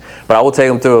hips. But I will take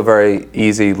them through a very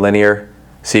easy linear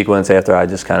sequence after I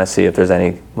just kind of see if there's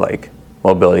any like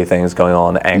mobility things going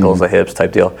on, the ankles, the hips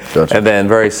type deal. Gotcha. And then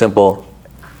very simple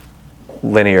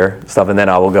linear stuff, and then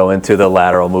I will go into the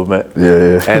lateral movement.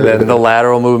 And then the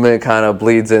lateral movement kind of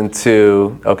bleeds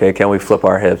into, okay, can we flip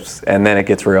our hips? And then it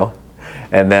gets real.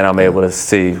 And then I'm able to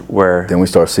see where... Then we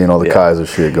start seeing all the Kaiser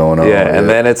shit going on. And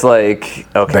then it's like,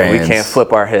 okay, bands. We can't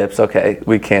flip our hips. Okay,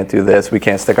 we can't do this. We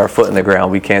can't stick our foot in the ground.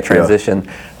 We can't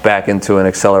transition back into an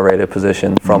accelerated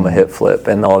position from a hip flip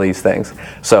and all these things.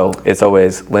 So it's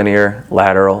always linear,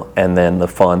 lateral, and then the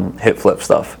fun hip flip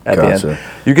stuff at the end.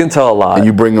 You can tell a lot. And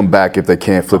you bring them back, if they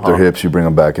can't flip their hips, you bring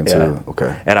them back into...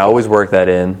 And I always work that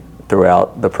in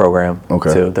throughout the program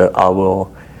too. That I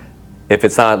will, if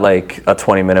it's not like a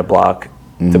 20-minute block,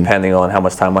 depending on how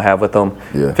much time I have with them,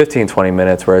 15, 20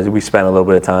 minutes, whereas we spend a little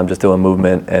bit of time just doing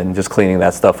movement and just cleaning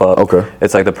that stuff up.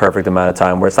 It's like the perfect amount of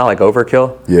time where it's not like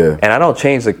overkill. And I don't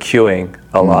change the cueing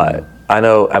a lot. I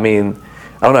don't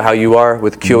know how you are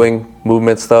with cueing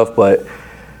movement stuff, but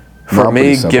for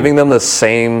me, giving them the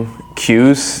same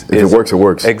cues, if it works, it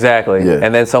works. Exactly.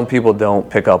 And then some people don't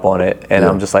pick up on it, and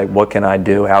I'm just like, what can I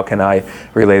do? How can I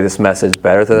relay this message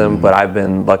better to them? But I've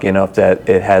been lucky enough that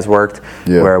it has worked,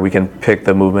 where we can pick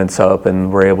the movements up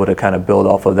and we're able to kind of build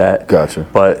off of that.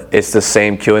 But it's the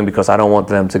same cueing, because I don't want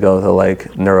them to go to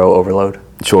like neuro overload.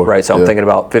 Right. So I'm thinking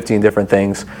about 15 different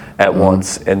things at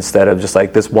once, instead of just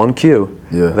like this one cue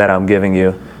that I'm giving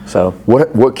you. So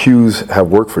what cues have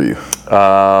worked for you?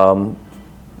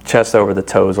 Chest over the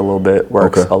toes a little bit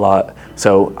works a lot.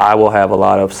 So I will have a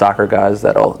lot of soccer guys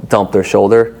that'll dump their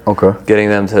shoulder, getting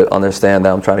them to understand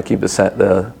that I'm trying to keep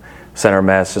the center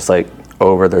mass just like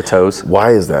over their toes.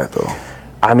 Why is that though?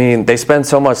 I mean, they spend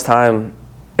so much time.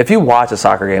 If you watch a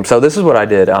soccer game, so this is what I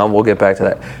did. We'll get back to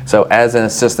that. So as an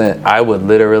assistant, I would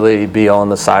literally be on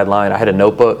the sideline. I had a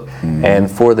notebook, and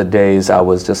for the days I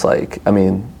was just like, I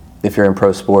mean, if you're in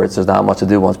pro sports, there's not much to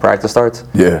do once practice starts.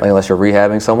 Like, unless you're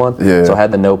rehabbing someone. So I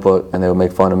had the notebook, and they would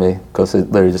make fun of me because it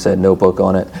literally just said notebook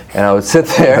on it. And I would sit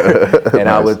there, and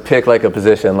I would pick like a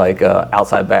position like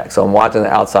outside back. So I'm watching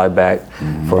the outside back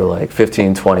for like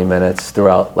 15, 20 minutes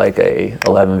throughout like a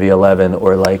 11v11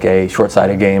 or like a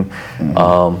short-sided game.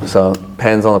 So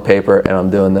pens on the paper, and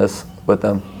I'm doing this with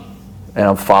them. And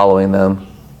I'm following them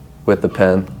with the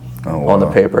pen on the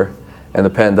paper. And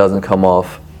the pen doesn't come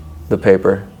off the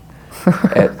paper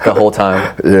the whole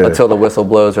time until the whistle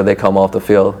blows or they come off the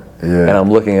field. And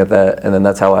I'm looking at that, and then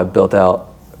that's how I built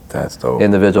out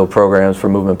individual programs for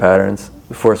movement patterns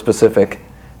for specific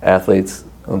athletes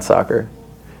in soccer.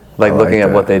 Like looking at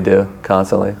what they do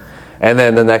constantly. And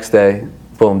then the next day,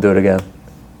 boom, do it again.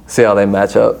 See how they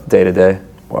match up day to day.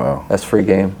 Wow. That's free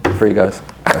game for you guys.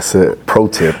 That's it. Pro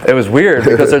tip. It was weird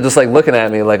because they're just like looking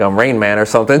at me like I'm Rain Man or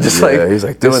something. Just like he's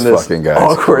like, doing this fucking guy's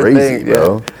awkward crazy, thing.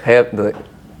 Bro.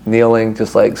 Kneeling,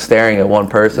 just like staring at one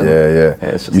person.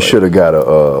 You should have got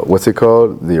a what's it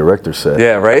called? The erector set.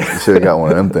 Right. You should have got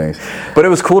one of them things. But it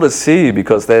was cool to see,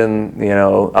 because then,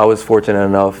 I was fortunate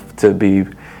enough to be,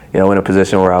 in a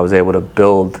position where I was able to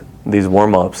build these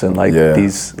warm-ups and like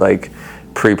these like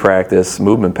pre-practice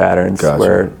movement patterns. Gotcha.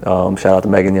 Where shout out to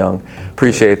Megan Young.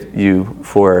 Appreciate you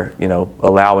for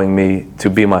allowing me to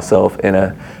be myself in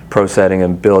a pro setting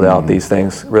and build out these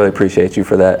things. Really appreciate you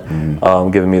for that,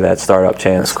 giving me that startup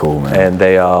chance. That's cool, man. And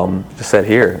they just said,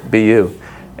 here, be you.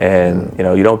 And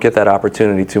you don't get that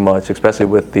opportunity too much, especially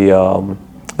with the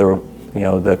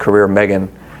career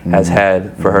Megan has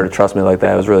had for her to trust me like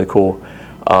that. It was really cool.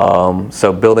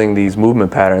 So building these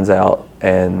movement patterns out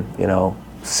and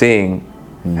seeing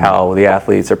how the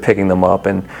athletes are picking them up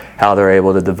and how they're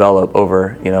able to develop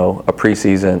over a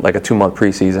preseason, like a 2-month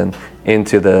preseason,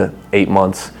 into the 8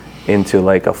 months into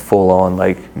like a full-on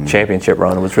championship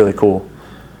run. It was really cool.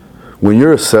 When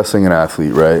you're assessing an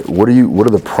athlete, right, what are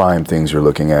the prime things you're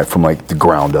looking at from like the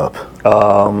ground up?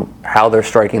 How they're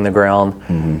striking the ground,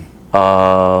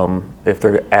 if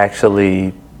they're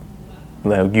actually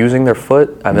using their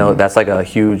foot. I know that's like a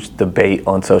huge debate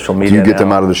on social media. Do you get now.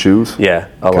 them out of the shoes? Yeah,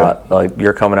 a lot. Like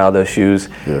you're coming out of those shoes,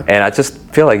 and I just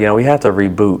feel like we have to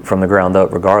reboot from the ground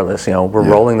up regardless. We're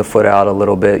rolling the foot out a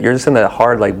little bit. You're just in that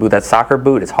hard boot. That soccer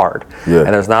boot is hard,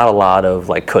 and there's not a lot of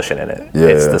cushion in it.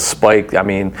 It's the spike. I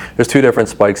mean, there's 2 different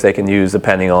spikes they can use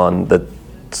depending on the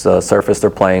surface they're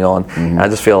playing on. And I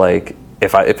just feel like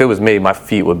if it was me, my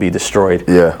feet would be destroyed.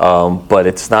 But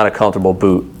it's not a comfortable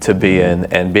boot to be in,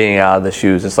 and being out of the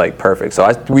shoes is perfect.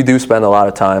 So we do spend a lot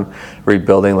of time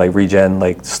rebuilding,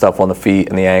 regen, stuff on the feet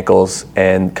and the ankles,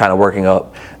 and kind of working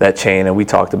up that chain. And we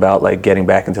talked about getting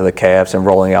back into the calves and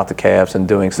rolling out the calves and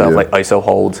doing stuff like iso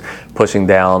holds, pushing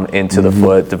down into the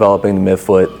foot, developing the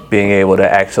midfoot, being able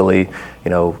to actually,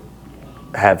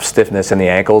 have stiffness in the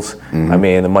ankles. I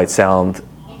mean, it might sound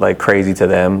crazy to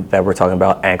them that we're talking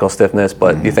about ankle stiffness,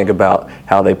 but you think about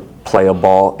how they play a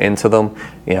ball into them,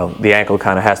 the ankle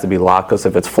kind of has to be locked, because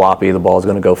if it's floppy, the ball is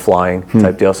going to go flying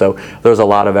type deal. So there's a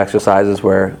lot of exercises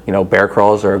where, bear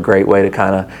crawls are a great way to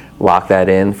kind of lock that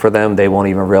in for them. They won't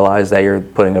even realize that you're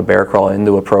putting a bear crawl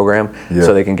into a program,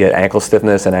 so they can get ankle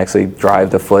stiffness and actually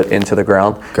drive the foot into the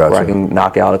ground. Where I can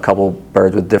knock out a couple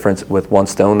birds with one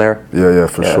stone there. Yeah,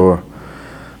 for sure.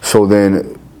 So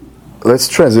then, let's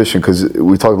transition, because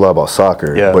we talked a lot about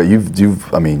soccer, but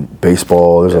you've I mean,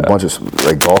 baseball, there's a bunch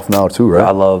of golf now too, right?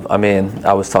 I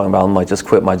was talking about, I might just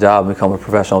quit my job and become a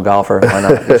professional golfer. Why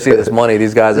not? You see this money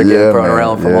these guys are getting thrown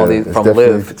around from all these, from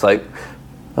LIV. It's like,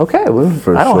 okay, well,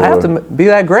 I don't have to be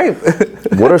that great.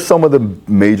 What are some of the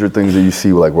major things that you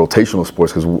see with rotational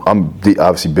sports? Because I'm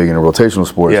obviously big into rotational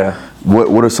sports.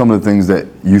 What are some of the things that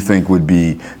you think would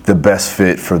be the best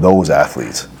fit for those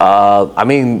athletes? I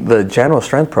mean, the general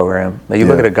strength program. You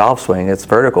look at a golf swing, it's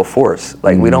vertical force.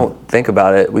 We don't think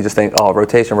about it. We just think, oh,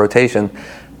 rotation.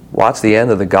 Watch the end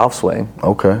of the golf swing.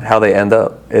 Okay. How they end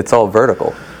up. It's all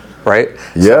vertical, right?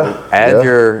 So add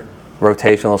your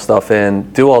rotational stuff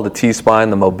in, do all the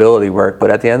T-spine, the mobility work, but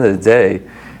at the end of the day,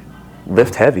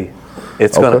 lift heavy.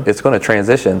 It's gonna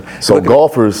transition. So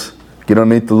golfers, get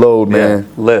underneath the load, man.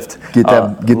 Lift. Get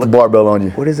the barbell on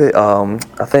you. What is it?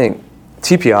 I think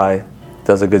TPI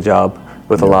does a good job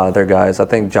with a lot of their guys. I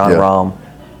think John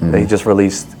Rahm, he just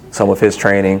released some of his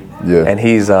training, and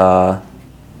he's bell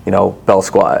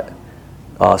squat,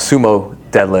 sumo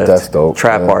deadlift, that's dope.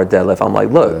 Trap bar deadlift. I'm like,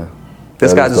 look,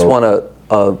 this guy just won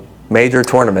a major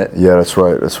tournament. Yeah, that's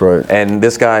right. And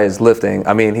this guy is lifting.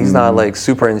 I mean, he's not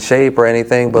super in shape or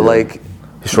anything, but he's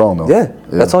strong though. Yeah,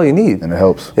 that's all you need. And it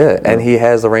helps. Yeah, and he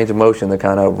has the range of motion to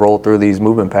kind of roll through these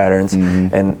movement patterns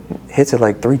and hits it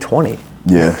 320.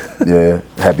 Yeah.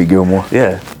 Happy Gilmore.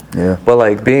 Yeah.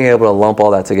 But being able to lump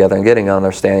all that together and getting an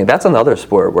understanding, that's another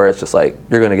sport where it's just you're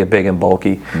going to get big and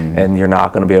bulky and you're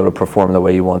not going to be able to perform the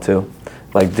way you want to.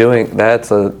 Doing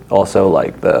that's also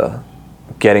the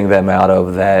getting them out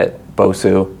of that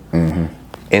BOSU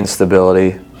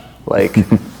instability.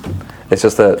 It's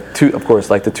just of course,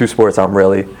 the 2 sports I'm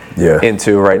really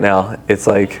into right now. It's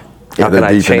how can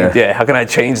I change? Yeah, how can I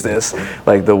change this?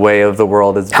 The way of the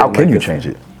world is. How can you change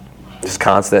it? Just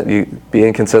constant. You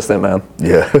being consistent, man.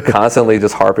 Yeah. Constantly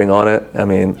just harping on it. I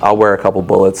mean, I'll wear a couple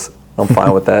bullets. I'm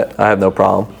fine with that. I have no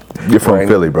problem. You're from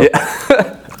Philly, bro.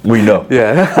 Yeah. We know.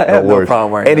 Yeah, I have no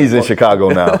problem wearing. And he's in Chicago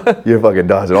now. You're fucking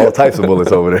dodging all types of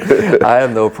bullets over there. I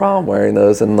have no problem wearing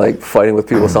those and fighting with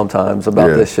people sometimes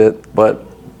about this shit, but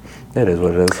it is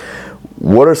what it is.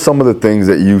 What are some of the things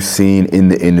that you've seen in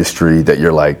the industry that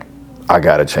you're I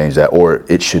gotta change that, or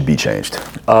it should be changed?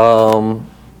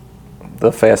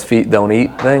 The fast feet don't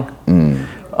eat thing.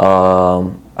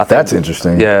 I think that's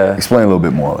interesting. Yeah. Explain a little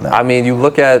bit more on that. I mean, you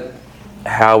look at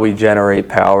how we generate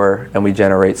power and we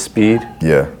generate speed.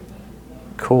 Yeah.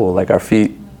 Cool. Our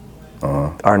feet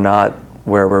are not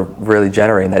where we're really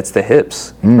generating. That's the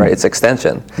hips, right? It's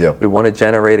extension. Yeah. We want to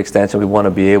generate extension. We want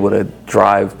to be able to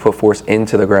put force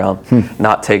into the ground,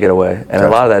 not take it away. And a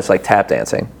lot of that's like tap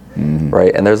dancing,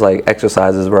 right? And there's like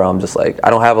exercises where I'm just like,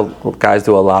 I don't have guys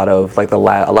do a lot of like a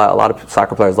lot of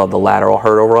soccer players love the lateral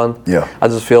hurdle run. Yeah. I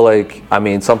just feel like, I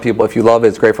mean, some people, if you love it,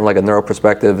 it's great from like a neuro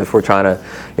perspective. If we're trying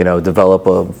to, develop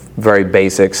a very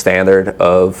basic standard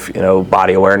of,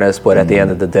 body awareness, but at the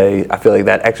end of the day, I feel like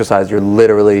that exercise, you're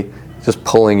literally just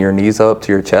pulling your knees up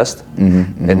to your chest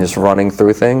and just running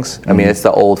through things. I mean, it's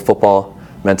the old football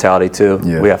mentality too.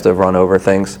 Yeah. We have to run over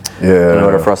things in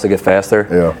order for us to get faster.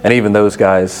 Yeah. And even those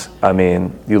guys, I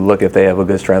mean, you look if they have a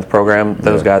good strength program,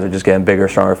 those guys are just getting bigger,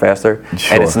 stronger, faster.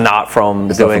 Sure. And it's not from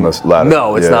It's doing not from the ladder.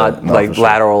 no, it's not no, like for sure.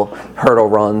 lateral hurdle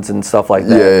runs and stuff like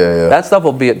that. Yeah. That stuff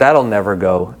that'll never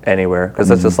go anywhere because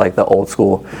that's just like the old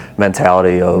school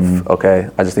mentality of okay,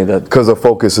 I just need to. Because the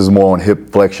focus is more on hip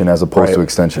flexion as opposed to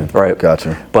extension. Right.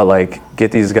 Gotcha. But like,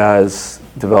 get these guys,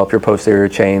 develop your posterior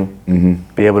chain,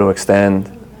 be able to extend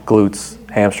glutes,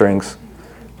 hamstrings,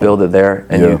 build it there,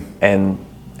 and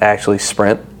actually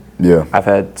sprint. Yeah. I've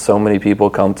had so many people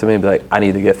come to me and be like, I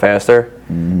need to get faster.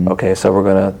 Okay,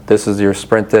 so this is your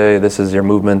sprint day, this is your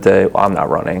movement day. Well, I'm not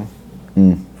running.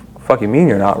 Fuck you mean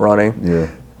you're not running? Yeah.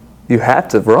 You have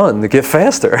to run to get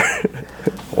faster.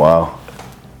 Wow.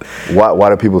 Why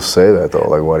do people say that though?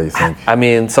 Like, why do you think? I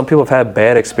mean, some people have had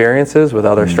bad experiences with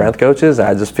other strength coaches.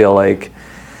 I just feel like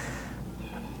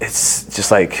it's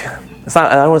just like, it's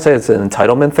not, I don't want to say it's an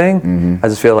entitlement thing. I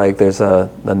just feel like there's a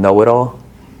know-it-all.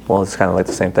 Well, it's kind of like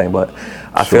the same thing, but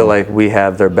I feel like we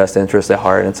have their best interest at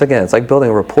heart. And it's like building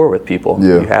a rapport with people.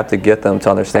 Yeah. You have to get them to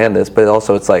understand this, but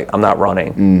also it's like, I'm not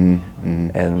running.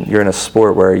 And you're in a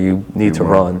sport where you need to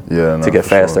run to get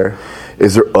faster. Sure.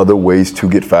 Is there other ways to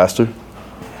get faster?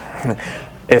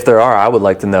 If there are, I would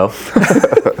like to know.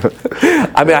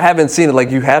 I mean, I haven't seen it. Like,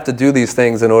 you have to do these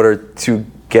things in order to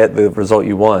get the result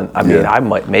you want. I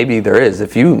mean, maybe there is.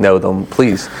 If you know them,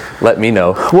 please let me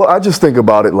know. Well, I just think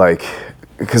about it like,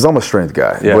 because I'm a strength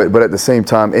guy, but at the same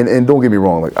time, and don't get me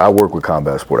wrong, like I work with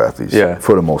combat sport athletes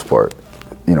for the most part,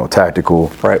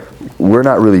 tactical. Right. We're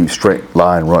not really straight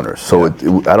line runners, so I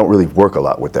don't really work a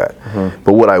lot with that.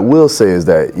 But what I will say is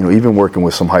that, even working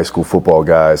with some high school football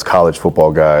guys, college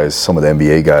football guys, some of the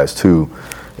NBA guys too,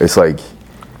 it's like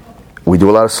we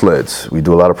do a lot of sleds, we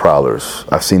do a lot of prowlers.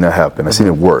 I've seen that happen. I've seen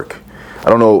it work. I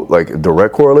don't know, like,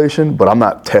 direct correlation, but I'm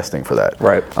not testing for that.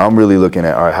 Right. I'm really looking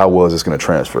at, all right, how well is this going to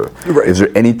transfer? Right. Is there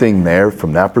anything there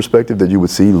from that perspective that you would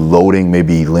see loading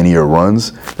maybe linear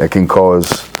runs that can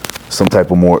cause some type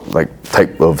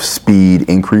of speed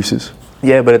increases?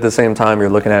 Yeah, but at the same time, you're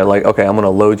looking at it like, okay, I'm going to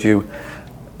load you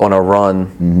on a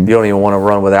run. You don't even want to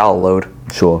run without a load.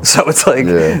 Sure. So it's like,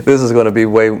 this is going to be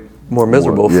way more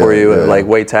miserable for you, and like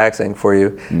way taxing for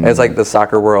you. And it's like the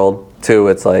soccer world too.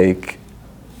 It's like,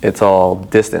 it's all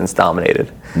distance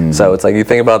dominated. So it's like, you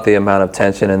think about the amount of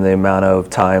tension and the amount of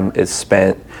time is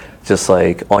spent just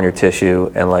like on your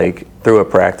tissue and like through a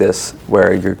practice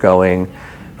where you're going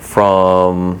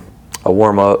from a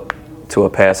warm-up to a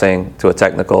passing to a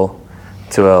technical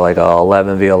to a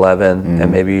 11v11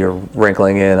 and maybe you're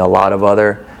wrinkling in a lot of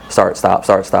other start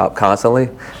stop constantly.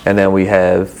 And then we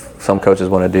have some coaches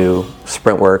want to do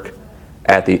sprint work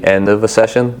at the end of a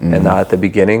session and not at the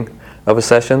beginning of a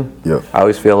session. I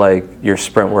always feel like your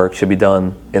sprint work should be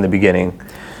done in the beginning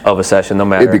of a session, no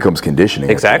matter. It becomes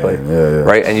conditioning. Exactly.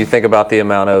 Right? And you think about the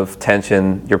amount of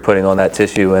tension you're putting on that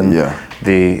tissue and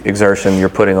the exertion you're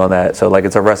putting on that. So like,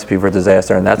 it's a recipe for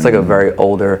disaster, and that's like a very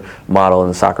older model in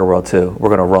the soccer world too. We're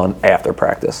going to run after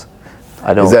practice.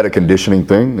 Is that a conditioning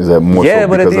thing? Is that more? Yeah,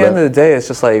 but at the end of the day, it's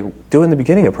just like, do it in the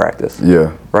beginning of practice.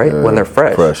 Right? When they're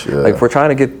fresh. Like, if we're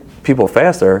trying to get people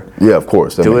faster, of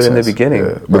course, that do makes it in sense. the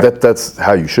beginning. But that's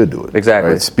how you should do it.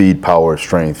 Exactly. Right? Speed, power,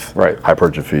 strength,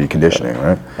 hypertrophy, conditioning,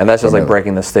 right? And that's just like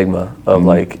breaking the stigma of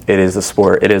like, it is the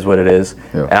sport, it is what it is.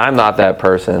 And I'm not that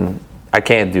person. I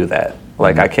can't do that.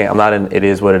 Like, I'm not an it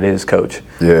is what it is coach.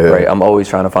 Right? I'm always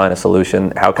trying to find a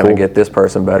solution. How can I get this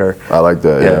person better? I like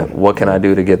that. What can I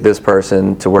do to get this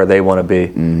person to where they want to be?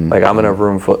 Like, if I'm in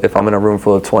a room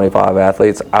full of 25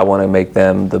 athletes, I want to make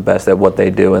them the best at what they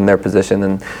do in their position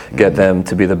and get them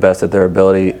to be the best at their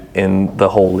ability in the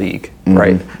whole league,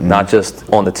 right? Not just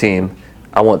on the team.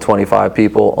 I want 25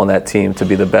 people on that team to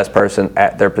be the best person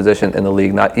at their position in the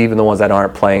league, not even the ones that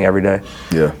aren't playing every day.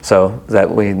 So that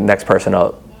we next person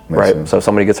up. Right. So if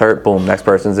somebody gets hurt, boom, next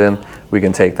person's in. We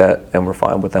can take that and we're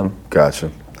fine with them. Gotcha.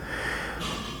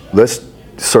 Let's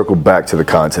circle back to the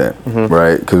content,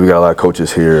 right? Because we got a lot of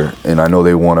coaches here, and I know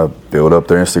they want to build up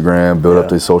their Instagram, build up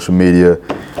their social media.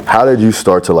 How did you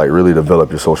start to like really develop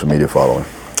your social media following?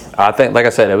 I think, like I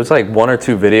said, it was like 1 or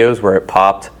 2 videos where it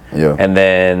popped. Yeah. And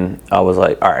then I was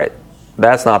like, all right,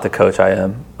 that's not the coach I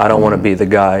am. I don't want to be the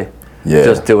guy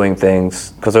just doing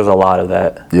things, because there's a lot of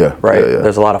that. Yeah. Right? Yeah.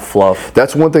 There's a lot of fluff.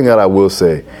 That's one thing that I will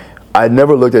say. I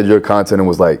never looked at your content and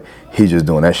was like, he's just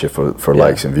doing that shit for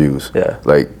likes and views. Yeah.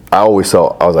 Like, I was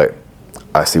like,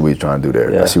 I see what you're trying to do there.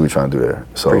 Yeah. I see what you're trying to do there.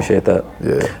 So Appreciate that.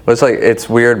 Yeah. But it's like, it's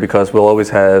weird because we'll always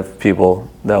have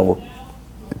people that will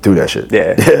do that shit.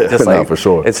 Yeah, just no, like, for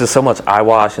sure. It's just so much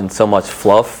eyewash and so much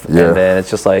fluff, and then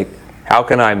it's just like, how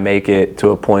can I make it to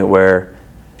a point where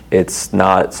it's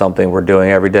not something we're doing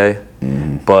every day,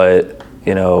 but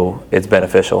you know, it's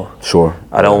beneficial. Sure.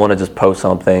 I don't want to just post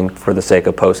something for the sake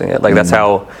of posting it. Like that's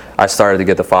how I started to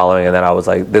get the following, and then I was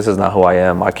like, this is not who I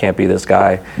am. I can't be this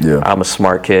guy. Yeah. I'm a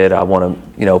smart kid. I want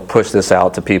to, you know, push this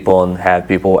out to people and have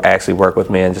people actually work with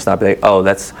me and just not be like, oh,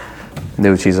 that's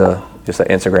Nuge, he's just an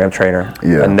Instagram trainer.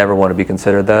 Yeah. I never want to be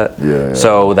considered that. Yeah.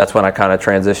 So that's when I kind of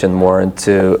transitioned more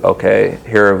into, okay,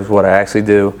 here's what I actually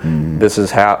do. This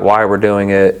is why we're doing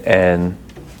it, and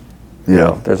you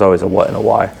know, there's always a what and a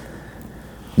why.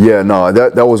 Yeah, no,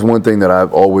 that was one thing that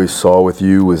I've always saw with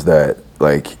you, is that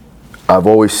like I've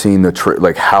always seen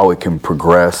like how it can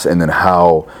progress, and then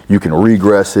how you can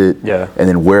regress it, and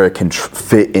then where it can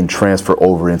fit and transfer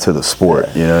over into the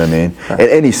sport. You know what I mean? And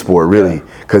any sport really,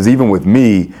 because even with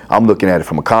me, I'm looking at it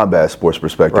from a combat sports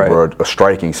perspective or a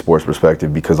striking sports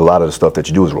perspective, because a lot of the stuff that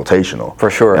you do is rotational, for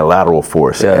sure, and lateral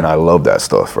force, and I love that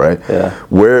stuff. Right? Yeah.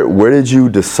 Where did you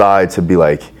decide to be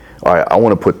like, all right, I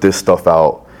want to put this stuff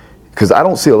out? Because I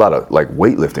don't see a lot of like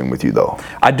weightlifting with you though.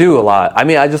 I do a lot. I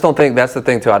mean, I just don't think that's the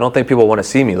thing too. I don't think people want to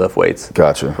see me lift weights.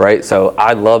 Gotcha. Right? So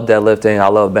I love deadlifting. I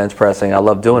love bench pressing. I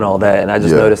love doing all that. And I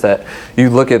just noticed that you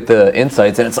look at the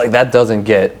insights and it's like that doesn't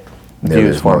get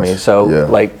views for me. So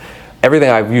like everything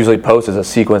I usually post is a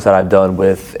sequence that I've done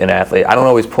with an athlete. I don't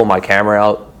always pull my camera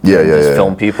out. Just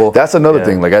film people. That's another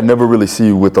thing. Like I never really see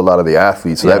you with a lot of the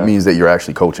athletes, so that means that you're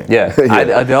actually coaching.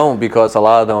 I don't, because a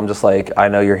lot of them I'm just like, I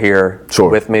know you're here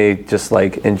with me, just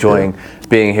like enjoying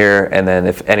being here, and then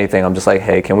if anything I'm just like,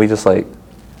 hey, can we just like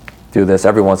do this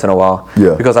every once in a while?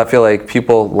 Because I feel like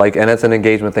people like, and it's an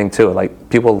engagement thing too,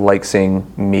 like people like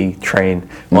seeing me train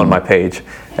on my page,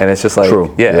 and it's just like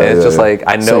it's just like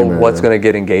I know what's going to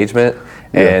get engagement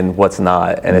and what's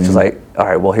not, and it's just like, all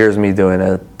right, well, here's me doing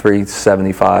a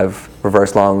 375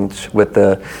 reverse lunge with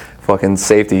the fucking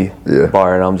safety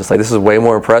bar, and I'm just like, this is way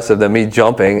more impressive than me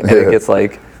jumping, and it gets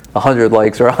like 100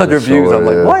 likes or 100 views. I'm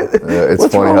like, what? It's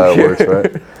What's funny how it here? works,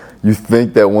 right? You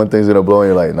think that one thing's gonna blow, and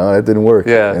you're like, no, that didn't work.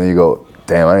 And then you go,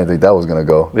 damn, I didn't think that was gonna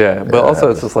go. But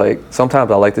also it's just like,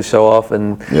 sometimes I like to show off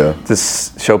and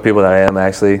just show people that I am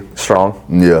actually strong.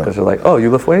 Because they're like, oh,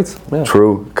 you lift weights?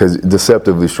 True, because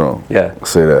deceptively strong.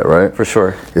 Say that, right? For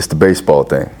sure. It's the baseball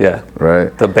thing.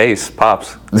 Right? The base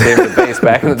pops. Gave the base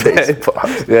back in the day.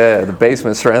 Pops. The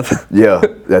basement strength.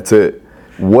 That's it.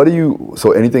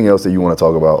 So anything else that you want to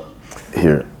talk about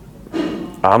here?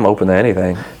 I'm open to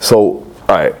anything. So, all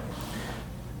right.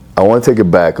 I want to take it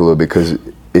back a little bit, because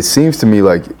it seems to me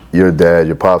like your dad,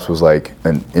 your pops, was like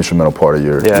an instrumental part of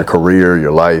your career,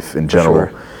 your life in general.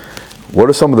 What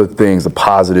are some of the things, the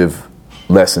positive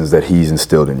lessons that he's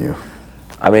instilled in you?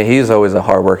 I mean, he's always a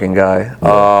hardworking guy.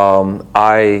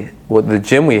 The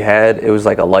gym we had, it was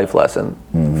like a life lesson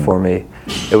for me.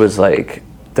 It was like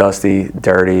dusty,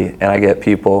 dirty, and I get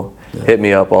people hit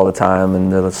me up all the time,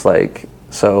 and they're just like,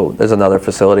 so there's another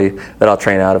facility that I'll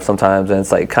train out of sometimes, and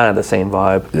it's like kind of the same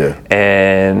vibe.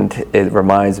 And it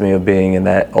reminds me of being in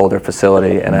that older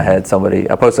facility, and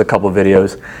I posted a couple of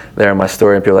videos there in my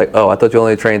story, and people were like, oh, I thought you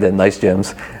only trained at nice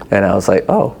gyms. And I was like,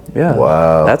 oh, yeah,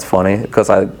 that's funny, because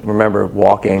I remember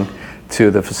walking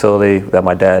to the facility that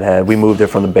my dad had. We moved it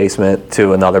from the basement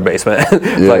to another basement,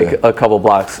 like a couple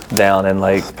blocks down, and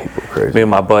like me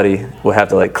and my buddy would have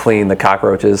to like clean the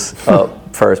cockroaches up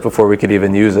first before we could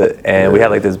even use it. And we had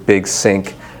like this big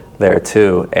sink there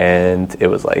too, and it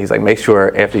was like, he's like, make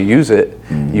sure after you use it,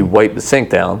 you wipe the sink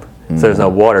down so there's no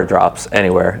water drops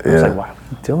anywhere. I was like, why are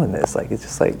we doing this? Like, it's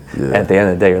just like, at the end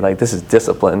of the day, you're like, this is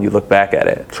discipline. You look back at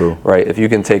it. Right? If you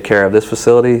can take care of this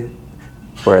facility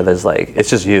where there's like, it's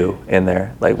just you in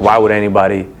there, like, why would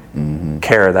anybody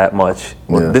care that much?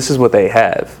 Well, this is what they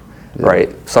have,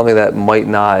 right? Something that might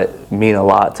not mean a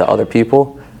lot to other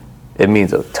people, it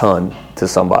means a ton to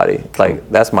somebody. Like,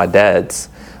 that's my dad's,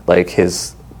 like,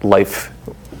 his life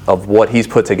of what he's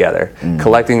put together,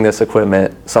 collecting this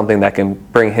equipment, something that can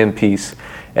bring him peace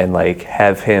and like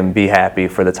have him be happy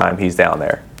for the time he's down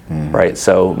there, right?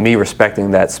 So me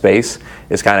respecting that space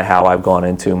is kind of how I've gone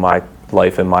into my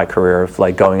life in my career of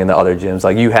like going into other gyms,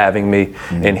 like you having me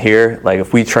in here. Like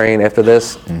if we train after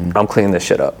this, I'm cleaning this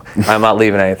shit up. I'm not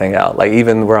leaving anything out. Like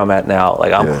even where I'm at now,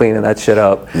 like I'm cleaning that shit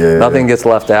up. Nothing gets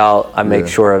left out. I make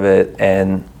sure of it,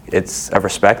 and it's a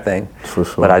respect thing. For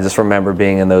sure. But I just remember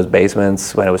being in those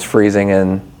basements when it was freezing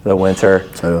in the winter,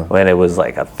 when it was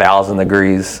like 1,000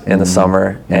 degrees in the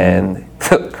summer, and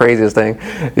the craziest thing,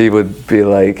 he would be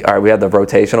like, all right, we had the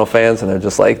rotational fans, and they're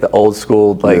just like the old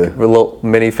school, like little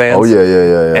mini fans. Oh,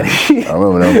 yeah. And I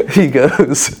remember them. he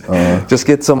goes, just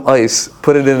get some ice,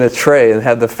 put it in a tray, and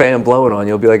have the fan blowing on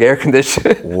you. It'll be like air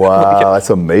conditioned. Wow, that's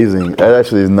amazing. That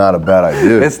actually is not a bad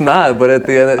idea. It's not, but at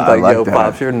the end, it's like, yo, that.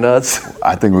 Pops, you're nuts.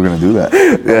 I think we're going to do that.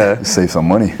 Yeah. Save some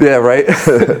money. Yeah, right?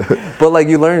 But like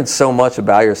you learn so much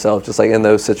about yourself just like in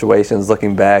those situations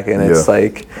looking back, and it's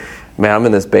like, man, I'm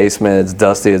in this basement, it's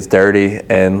dusty, it's dirty,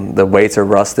 and the weights are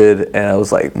rusted, and I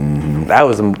was like, that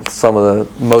was some of the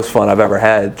most fun I've ever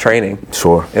had training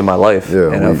in my life.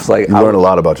 Yeah, and I was like, you learn a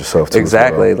lot about yourself too.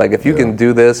 Exactly. Like if you can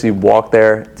do this, you walk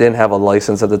there, didn't have a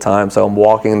license at the time, so I'm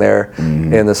walking there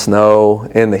in the snow,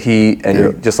 in the heat, and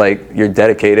you're just like, you're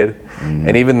dedicated.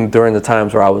 And even during the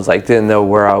times where I was like, didn't know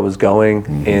where I was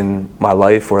going in my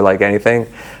life or like anything,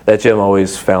 that gym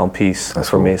always found peace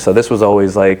for me. So this was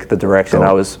always like the direction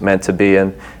I was meant to be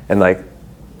in. And like,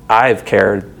 I've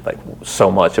cared like so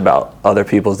much about other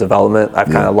people's development. I've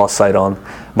kind of lost sight on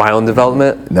my own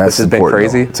development, which has been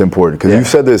crazy. It's important because you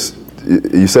said this,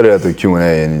 you said it at the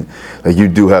Q&A, and like you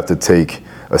do have to take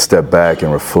a step back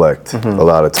and reflect a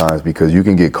lot of times, because you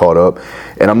can get caught up.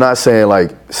 And I'm not saying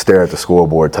like stare at the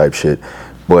scoreboard type shit,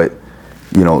 but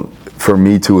you know, for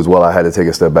me too as well, I had to take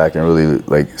a step back and really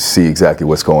like see exactly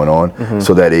what's going on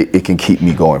so that it can keep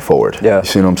me going forward. You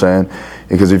see what I'm saying?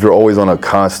 Because if you're always on a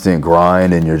constant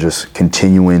grind and you're just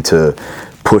continuing to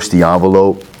push the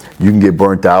envelope, you can get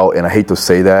burnt out. And I hate to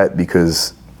say that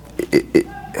because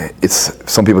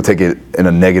it's some people take it in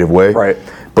a negative way. Right.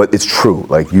 But it's true.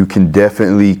 Like you can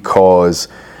definitely cause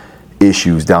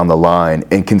issues down the line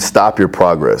and can stop your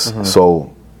progress.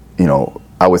 So, you know,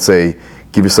 I would say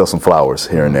give yourself some flowers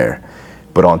here and there.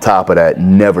 But on top of that,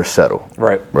 never settle.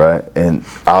 Right. And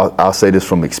I'll say this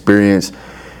from experience,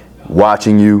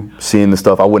 watching you, seeing the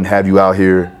stuff. I wouldn't have you out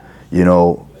here, you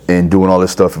know, and doing all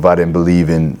this stuff if I didn't believe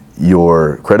in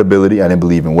your credibility. I didn't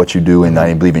believe in what you do, and I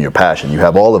didn't believe in your passion. You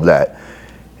have all of that,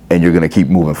 and you're going to keep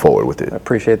moving forward with it. I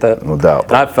appreciate that. No doubt.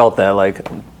 And I've felt that, like,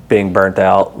 being burnt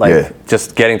out, like,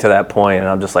 just getting to that point, and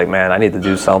I'm just like, man, I need to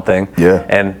do something.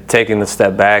 And taking the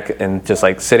step back and just,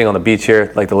 like, sitting on the beach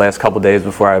here, like, the last couple of days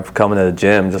before I've come into the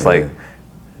gym, just, like,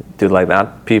 dude, like,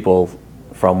 not people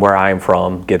from where I'm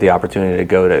from get the opportunity to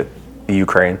go to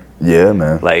Ukraine. Yeah,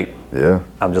 man. Like,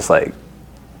 I'm just like,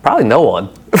 probably no one.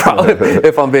 Probably,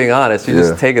 if I'm being honest. You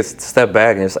just take a step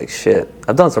back and it's like, shit,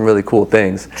 I've done some really cool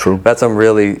things. I've had some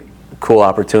really cool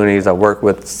opportunities. I work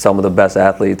with some of the best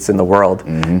athletes in the world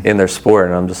in their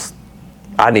sport, and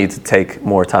I need to take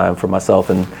more time for myself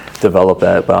and develop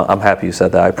that. But I'm happy you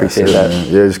said that. I appreciate that. Man.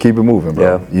 Yeah, just keep it moving,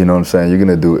 bro. You know what I'm saying? You're going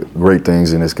to do great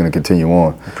things, and it's going to continue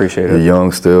on. Appreciate it. You're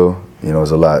young still. You know,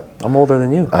 there's a lot. I'm older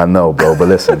than you. I know, bro, but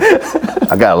listen,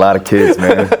 I got a lot of kids,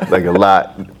 man. Like a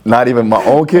lot. Not even my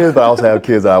own kids, but I also have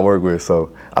kids that I work with,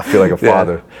 so I feel like a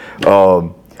father.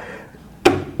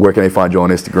 Where can they find you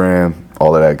on Instagram?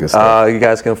 All of that good stuff. You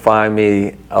guys can find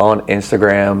me on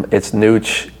Instagram. It's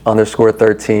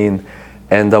Nooch_13,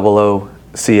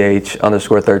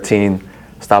 NOOCH_13.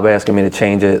 Stop asking me to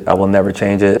change it. I will never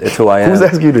change it. It's who I am. Who's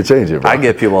asking you to change it, bro? I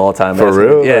get people all the time. For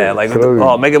real? Yeah, like,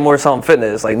 oh, make it more something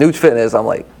fitness, like Nooch Fitness. I'm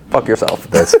like, fuck yourself.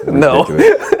 That's no.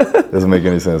 Doesn't make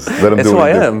any sense. Let them it's do who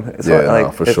what I am. It's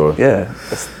for sure. Yeah,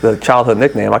 it's the childhood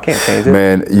nickname. I can't change it.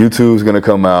 Man, YouTube's gonna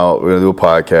come out. We're gonna do a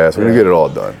podcast. We're gonna get it all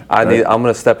done. I'm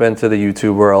gonna step into the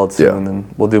YouTube world soon, and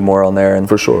we'll do more on there. And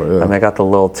for sure. Yeah. I mean, I got the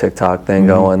little TikTok thing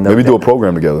going. Maybe do a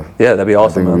program together. Yeah, that'd be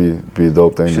awesome. I think it'd be a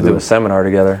dope thing. We should do a seminar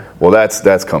together. Well,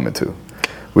 that's coming too.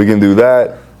 We can do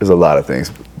that. There's a lot of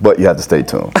things, but you have to stay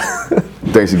tuned.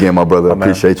 Thanks again, my brother.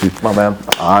 Appreciate you. My man.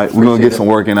 All right, we're gonna get some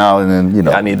working out, and then you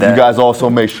know, I need that. You guys also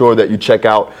make sure that you check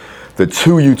out the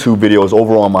 2 YouTube videos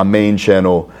over on my main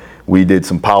channel. We did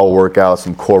some power workouts,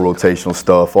 some core rotational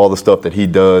stuff, all the stuff that he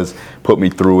does, put me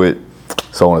through it,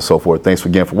 so on and so forth. Thanks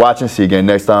again for watching. See you again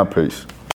next time. Peace.